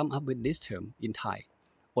 Whoever come up with this term in Thai,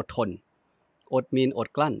 อดทน อด mean อด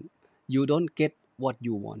กลั้น you don't get what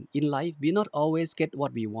you want. In life, we not always get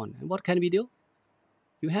what we want. And what can we do?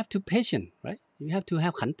 You have to patient, right? You have to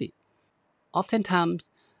have khanti. Oftentimes,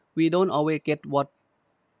 we don't always get what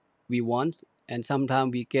we want, and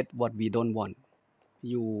sometimes we get what we don't want.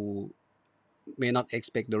 You may not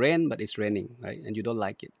expect the rain, but it's raining, right? And you don't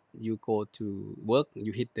like it. You go to work,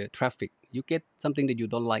 you hit the traffic. You get something that you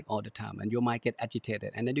don't like all the time, and your mind get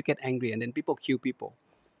agitated, and then you get angry, and then people kill people.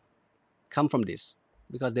 Come from this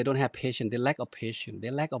because they don't have patience. They lack of patience.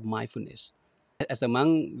 They lack of mindfulness. As a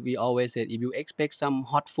monk, we always say, if you expect some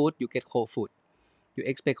hot food, you get cold food. You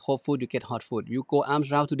expect cold food, you get hot food. You go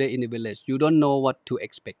arms round today in the village, you don't know what to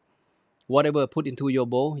expect. Whatever put into your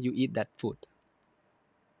bowl, you eat that food.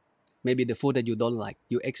 Maybe the food that you don't like.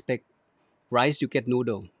 You expect rice, you get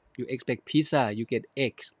noodle. You expect pizza, you get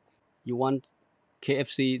eggs. You want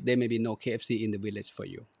KFC, there may be no KFC in the village for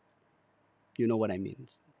you. You know what I mean.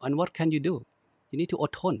 And what can you do? You need to อ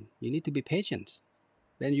ดทน You need to be patient.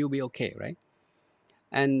 Then you'll be okay, right?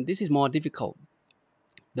 And this is more difficult.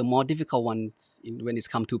 The more difficult ones when it's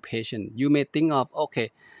come to patience. You may think of,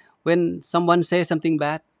 okay, when someone says something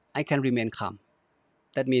bad, I can remain calm.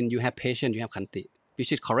 That means you have patience, you have khanti,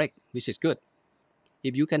 which is correct, which is good.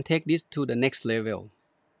 If you can take this to the next level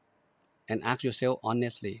and ask yourself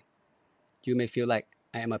honestly, you may feel like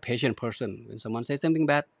I am a patient person. When someone says something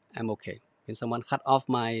bad, I'm okay. When someone cut off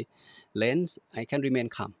my lens, I can remain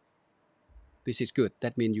calm, which is good.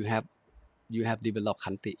 That means you have developed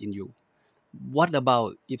khanti in you. What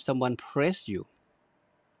about if someone praised you?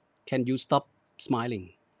 Can you stop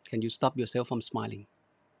smiling? Can you stop yourself from smiling?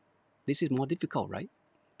 This is more difficult, right?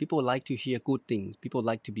 People like to hear good things. People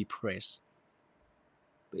like to be praised.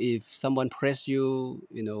 If someone praise you,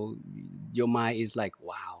 your mind is like,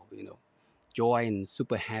 wow, joy and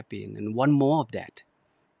super happy and want more of that.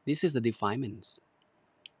 This is the defilements.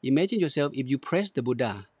 Imagine yourself, if you praise the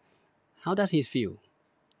Buddha, how does he feel?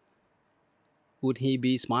 Would he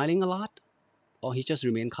be smiling a lot? Or he just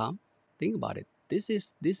remain calm? Think about it. This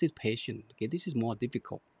is patient. Okay, this is more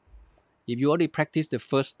difficult. If you already practice the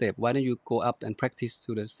first step, why don't you go up and practice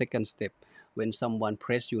to the second step? When someone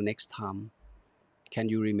praise you next time, can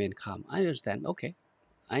you remain calm? I understand. Okay,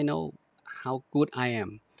 I know how good I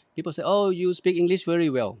am. People say, oh, you speak English very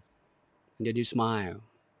well. And then you smile.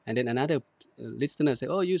 And then another listener say,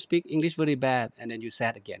 oh, you speak English very bad. And then you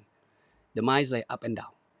sad again. The mind is like up and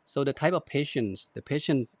down. So the type of patience, the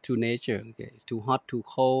patience to nature, okay, it's too hot, too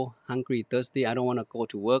cold, hungry, thirsty. I don't want to go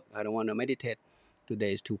to work. I don't want to meditate.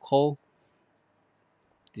 Today is too cold.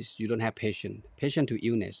 You don't have patience. Patience to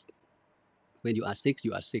illness. When you are sick,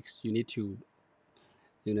 you are sick. You need to,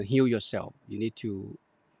 heal yourself. You need to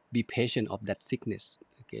be patient of that sickness.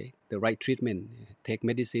 Okay, the right treatment. Take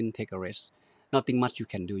medicine. Take a rest. Nothing much you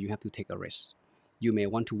can do. You have to take a rest. You may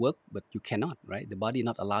want to work, but you cannot. Right? The body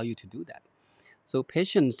not allow you to do that. So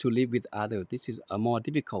patience to live with others. This is a more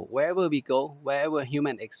difficult. Wherever we go, wherever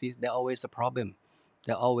human exists, there always a problem.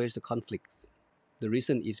 There always a conflict. The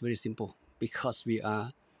reason is very simple. Because we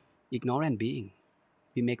are ignorant being.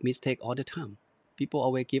 We make mistake all the time. People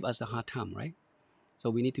always give us a hard time, right? So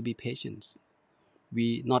we need to be patient.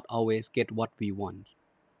 We not always get what we want.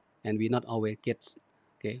 And we not always get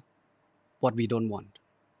what we don't want.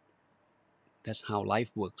 That's how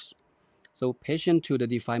life works. So patience to the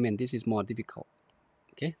defilement, this is more difficult.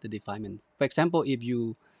 Okay, the defilement. For example, if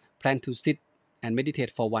you plan to sit and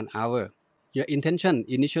meditate for 1 hour, your intention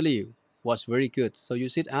initially was very good. So you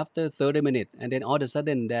sit after 30 minutes and then all of a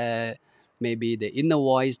sudden there may be the inner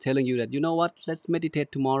voice telling you that, you know what, let's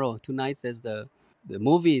meditate tomorrow. Tonight there's the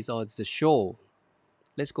movies or it's the show.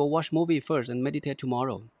 Let's go watch movie first and meditate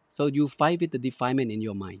tomorrow. So you fight with the defilement in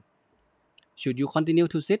your mind. Should you continue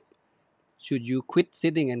to sit? Should you quit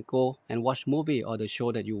sitting and go and watch movie or the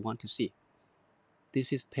show that you want to see?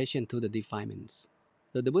 This is patience to the defilements.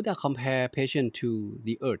 So the Buddha compare patience to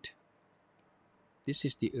the earth. This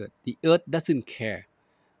is the earth. The earth doesn't care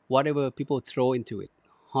whatever people throw into it,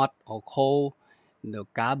 hot or cold,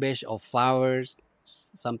 garbage or flowers,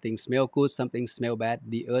 something smell good, something smell bad.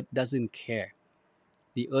 The earth doesn't care.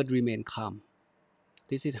 The earth remain calm.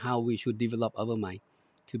 This is how we should develop our mind,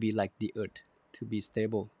 to be like the earth, to be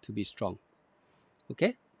stable, to be strong.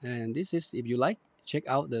 Okay, and this is, if you like, check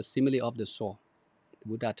out the simile of the soul. The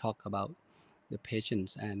Buddha talk about the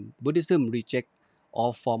patience, and Buddhism reject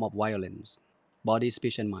all form of violence, body,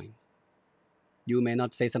 speech, and mind. You may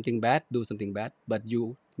not say something bad, do something bad, but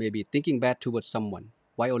you may be thinking bad towards someone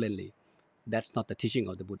violently. That's not the teaching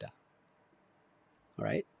of the Buddha. All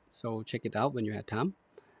right, so check it out when you have time.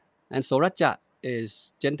 And Soracca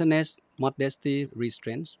is gentleness, modesty,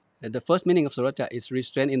 restraint. The first meaning of Soracca is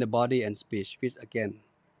restraint in the body and speech, which again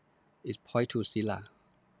is point to Sila.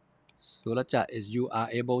 Soracca is you are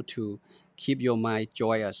able to keep your mind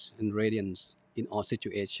joyous and radiant in all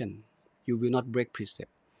situations. You will not break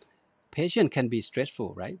precept. Patience can be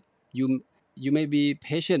stressful, right? You may be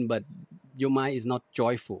patient, but your mind is not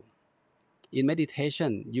joyful. In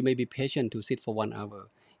meditation, you may be patient to sit for 1 hour.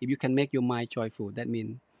 If you can make your mind joyful, that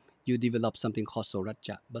means you develop something called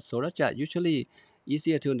Soracca. But Soracca usually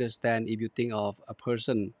easier to understand if you think of a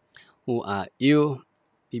person who are ill.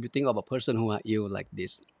 If you think of a person who are ill like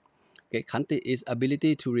this. Okay, Khanti is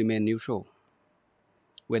ability to remain neutral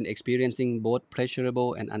when experiencing both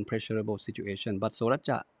pleasurable and unpleasurable situation. But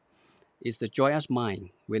Soracca is the joyous mind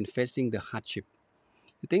when facing the hardship.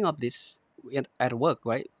 You think of this at work,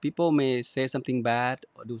 right? People may say something bad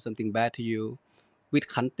or do something bad to you. With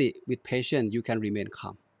Khanti, with patience, you can remain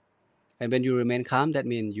calm. And when you remain calm, that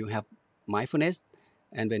means you have mindfulness.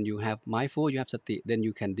 And when you have mindful, you have sati, then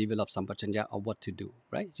you can develop sampajanna of what to do,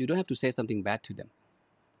 right? You don't have to say something bad to them.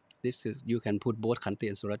 This is, you can put both Khanti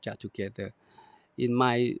and Soracca together. In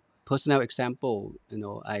my personal example,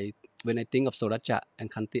 when I think of Soracca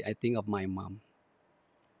and Khanti, I think of my mom.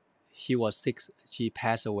 She was sick. She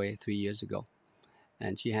passed away 3 years ago,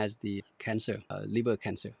 and she has the cancer, liver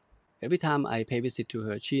cancer. Every time I pay visit to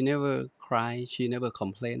her, she never cried. She never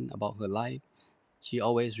complained about her life. She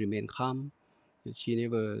always remained calm. She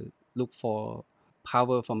never looked for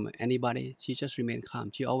power from anybody. She just remained calm.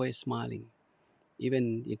 She always smiling,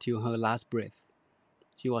 even until her last breath.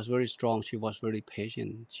 She was very strong. She was very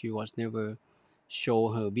patient. She was never show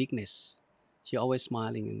her weakness. She always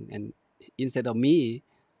smiling, and instead of me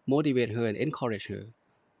motivate her and encourage her,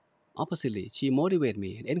 oppositely, she motivate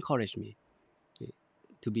me and encourage me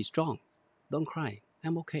to be strong. Don't cry.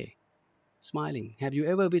 I'm okay. Smiling. Have you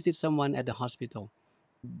ever visited someone at the hospital?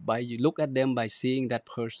 By you look at them, by seeing that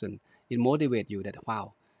person, it motivates you that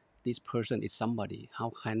wow, this person is somebody.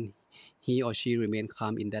 How can he or she remain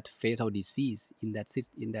calm in that fatal disease, in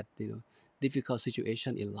that difficult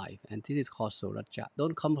situation in life? And this is called Soracca.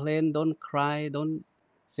 Don't complain, don't cry, don't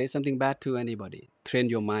say something bad to anybody. Train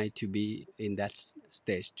your mind to be in that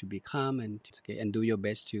stage, to be calm, and do your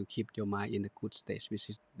best to keep your mind in a good stage, which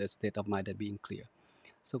is the state of mind that being clear.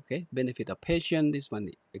 So benefit of patience. This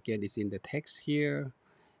one again is in the text here.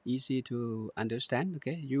 Easy to understand.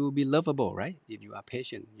 You will be lovable, right? If you are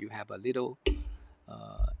patient, you have a little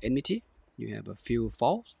enmity, you have a few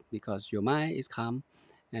faults because your mind is calm,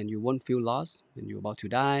 and you won't feel lost when you're about to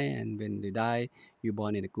die. And when you die, you're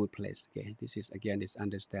born in a good place. This is again is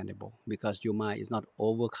understandable because your mind is not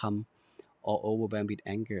overcome or overwhelmed with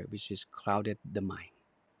anger, which is clouded the mind.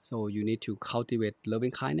 So you need to cultivate loving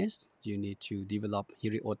kindness. You need to develop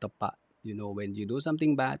Hiro. When you do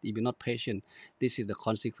something bad, if you're not patient, this is the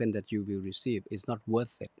consequence that you will receive. It's not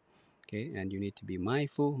worth it. And you need to be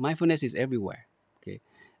mindful. Mindfulness is everywhere.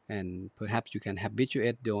 And perhaps you can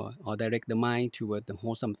habituate or direct the mind toward the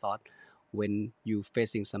wholesome thought when you're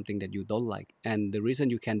facing something that you don't like. And the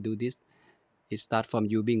reason you can do this is start from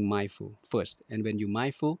you being mindful first. And when you're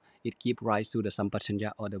mindful, it gives rise to the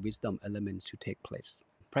sampajanna or the wisdom elements to take place.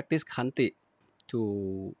 Practice Khanti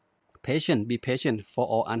to be patient for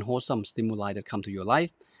all unwholesome stimuli that come to your life.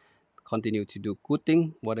 Continue to do good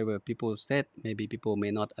thing, whatever people said. Maybe people may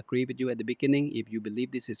not agree with you at the beginning. If you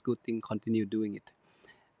believe this is good thing, continue doing it.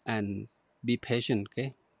 And be patient,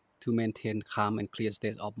 to maintain calm and clear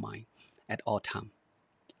state of mind at all time.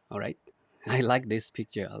 All right. I like this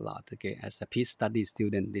picture a lot. As a peace study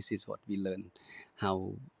student, this is what we learn,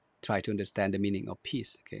 how try to understand the meaning of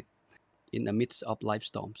peace. In the midst of life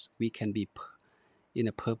storms, we can be in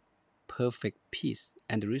a perfect peace.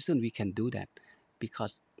 And the reason we can do that,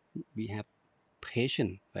 because we have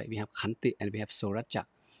patience, right? We have Khanti and we have Soracca.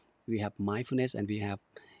 We have mindfulness and we have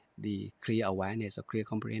the clear awareness or clear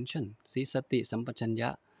comprehension. See, Sati,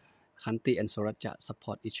 Sampajanna, Khanti and Soracca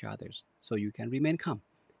support each other. So you can remain calm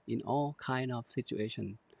in all kind of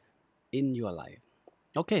situation in your life.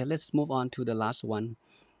 Okay, let's move on to the last one.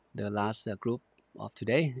 The last group of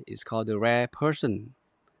today is called the rare person.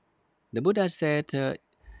 The Buddha said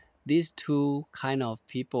these two kind of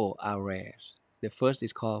people are rare. The first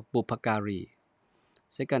is called Pubbakari.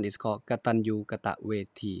 Second is called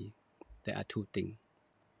Katannukatavedi. There are two things.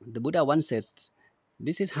 The Buddha once says,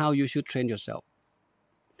 this is how you should train yourself.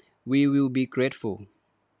 We will be grateful,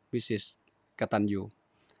 which is Katanyu,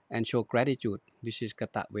 and show gratitude, which is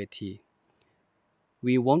Katavedi.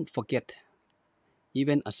 We won't forget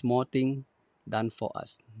even a small thing done for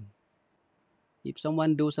us. If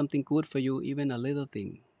someone do something good for you, even a little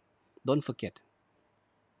thing, don't forget.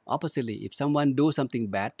 Oppositely, if someone do something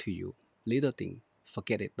bad to you, little thing,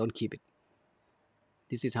 forget it, don't keep it.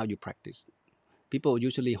 This is how you practice. People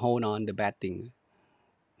usually hold on the bad thing,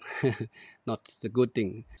 not the good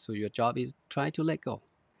thing. So your job is try to let go.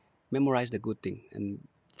 Memorize the good thing and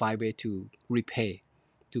find way to repay,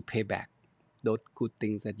 to pay back those good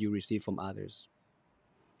things that you receive from others.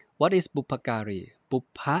 What is Pubbakari?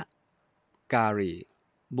 Pubbakari.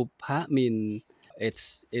 Buppha means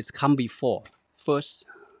it's come before, first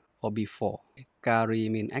or before. Kari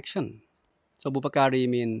means action. So Pubbakari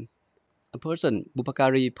means a person.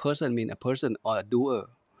 Pubbakari person means a person or a doer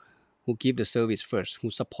who give the service first, who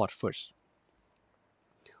support first,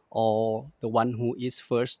 or the one who is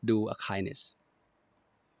first do a kindness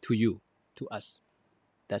to you, to us.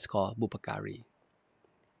 That's called Pubbakari.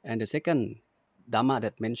 And the second Dhamma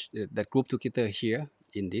that group together here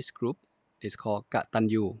in this group is called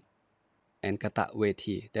Katanyu and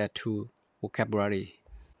Katavedi. There are two vocabulary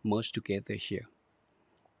merged together here.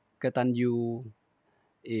 Katanyu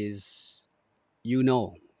is you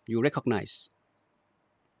know, you recognize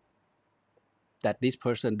that this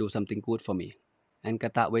person do something good for me. And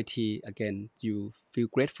Katavedi, again, you feel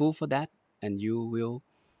grateful for that, and you will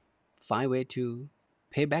find way to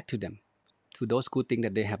pay back to them, to those good things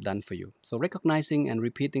that they have done for you. So recognizing and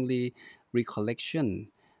repeatedly recollection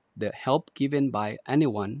the help given by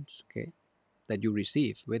anyone, okay, that you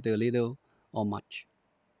receive, whether little or much,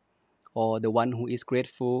 or the one who is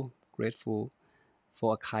grateful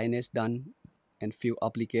for a kindness done and feel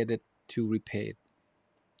obligated to repay it.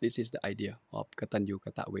 This is the idea of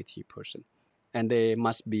Katannukatavedi person. And they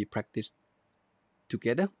must be practiced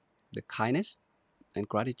together. The kindness and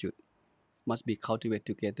gratitude must be cultivated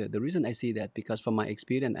together. The reason I see that, because from my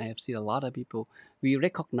experience, I have seen a lot of people, we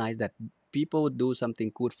recognize that people do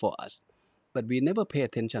something good for us, but we never pay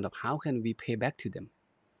attention of how can we pay back to them.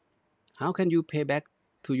 How can you pay back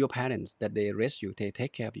to your parents that they raise you, they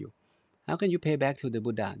take care of you? How can you pay back to the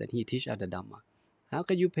Buddha that he teach us the Dhamma? How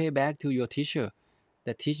can you pay back to your teacher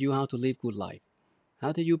that teach you how to live good life?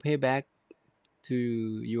 How do you pay back to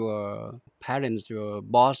your parents, your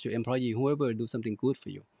boss, your employee, whoever do something good for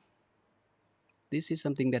you? This is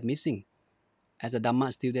something that missing. As a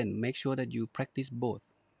Dhamma student, make sure that you practice both.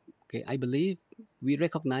 Okay, I believe we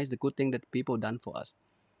recognize the good thing that people done for us,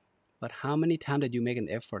 but how many times did you make an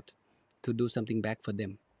effort to do something back for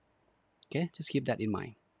them? Okay, just keep that in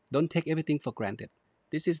mind. Don't take everything for granted.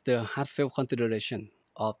 This is the heartfelt consideration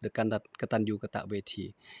of the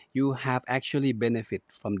Katannukatavedi. You have actually benefit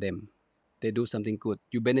from them. They do something good.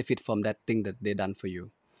 You benefit from that thing that they done for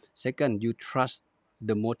you. Second, you trust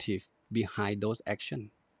the motive behind those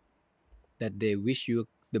actions, that they wish you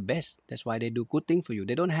the best. That's why they do good thing for you.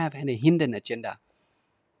 They don't have any hidden agenda.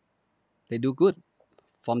 They do good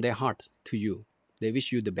from their heart to you. They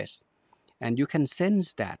wish you the best. And you can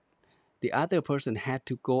sense that the other person had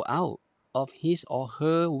to go out of his or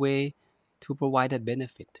her way to provide that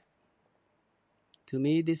benefit. To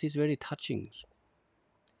me, this is very touching.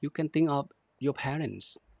 You can think of your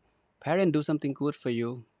parents. Parents do something good for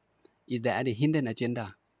you. Is there any hidden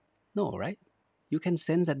agenda? No, right? You can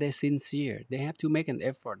sense that they're sincere. They have to make an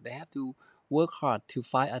effort. They have to work hard to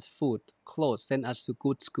find us food, clothes, send us to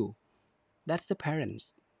good school. That's the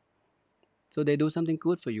parents. So they do something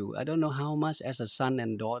good for you. I don't know how much as a son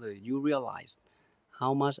and daughter you realize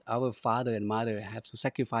how much our father and mother have to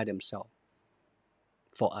sacrifice themselves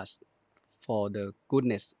for us, for the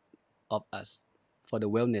goodness of us, for the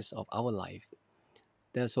wellness of our life.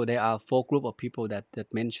 So there are 4 groups of people that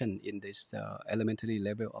mentioned in this elementary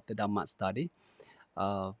level of the Dhamma study.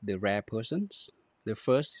 The rare persons. The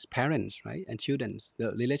first is parents, right, and students.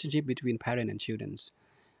 The relationship between parent and students.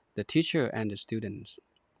 The teacher and the students.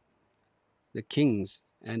 The kings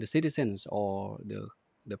and the citizens, or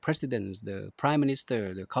the presidents, the prime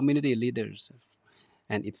minister, the community leaders,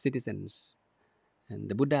 and its citizens, and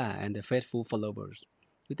the Buddha and the faithful followers.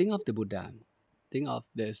 You think of the Buddha. Think of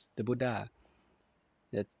this, the Buddha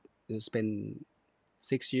that spent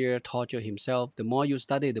 6 years torture himself. The more you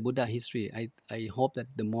study the Buddha history, I hope that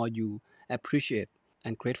the more you appreciate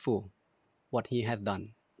and grateful what he had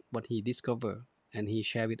done, what he discovered, and he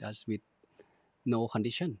shared with us with no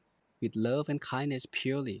condition, with love and kindness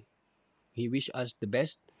purely. He wished us the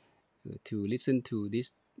best to listen to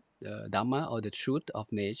this Dhamma, or the truth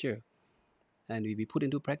of nature, and we put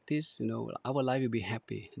into practice, our life will be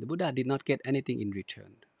happy. The Buddha did not get anything in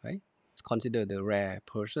return, right? It's considered the rare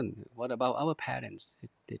person. What about our parents?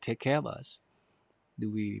 They take care of us.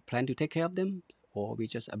 Do we plan to take care of them, or we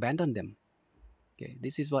just abandon them? Okay,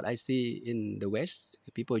 this is what I see in the West.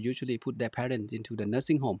 People usually put their parents into the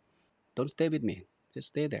nursing home. Don't stay with me, just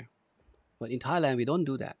stay there. But in Thailand, we don't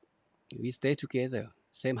do that. We stay together,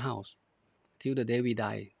 same house, till the day we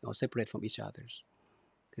die or separate from each other.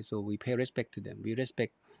 Okay, so we pay respect to them. We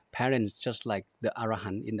respect parents just like the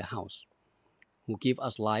Arahant in the house, who give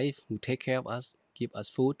us life, who take care of us, give us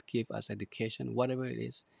food, give us education, whatever it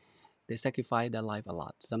is. They sacrifice their life a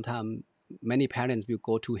lot. Sometimes many parents will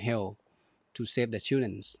go to hell to save the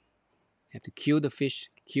children. They have to kill the fish,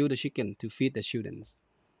 kill the chicken to feed the children.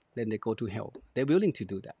 Then they go to hell. They're willing to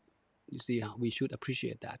do that. You see, we should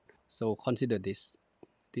appreciate that. So consider these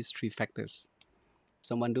 3 factors.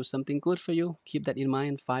 Someone do something good for you, keep that in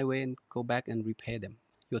mind, find way and go back and repay them.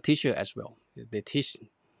 Your teacher as well. They teach.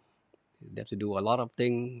 They have to do a lot of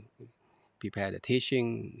things, prepare the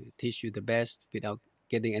teaching, teach you the best without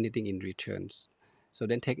getting anything in returns. So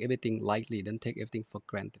don't take everything lightly. Don't take everything for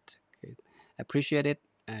granted. Okay? Appreciate it,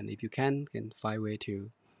 and if you can find way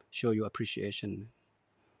to show your appreciation.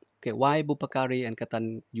 Okay, why Pubbakari and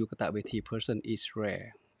Katannukatavedi person is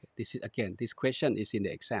rare? This is again, this question is in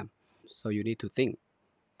the exam, so you need to think.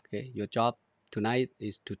 Okay, your job tonight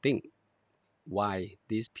is to think. why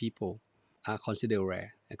these people are considered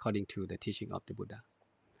rare according to the teaching of the Buddha.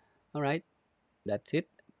 All right, that's it.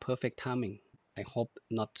 Perfect timing. I hope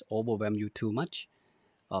not overwhelm you too much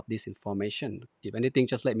of this information. If anything,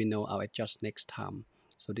 just let me know. I'll adjust next time.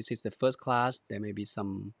 So this is the first class. There may be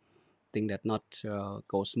some thing that not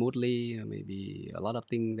go smoothly, maybe a lot of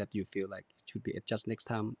things that you feel like it should be adjusted next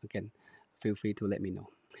time. Again, feel free to let me know,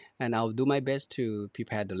 and I'll do my best to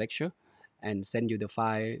prepare the lecture and send you the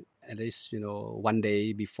file at least 1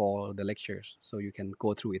 day before the lectures, so you can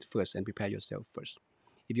go through it first and prepare yourself first.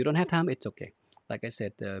 If you don't have time, it's okay. Like I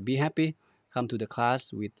said, be happy, come to the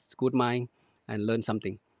class with good mind and learn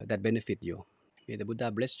something that benefit you. May the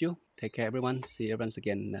Buddha bless you. Take care, everyone. See you everyone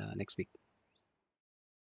again next week.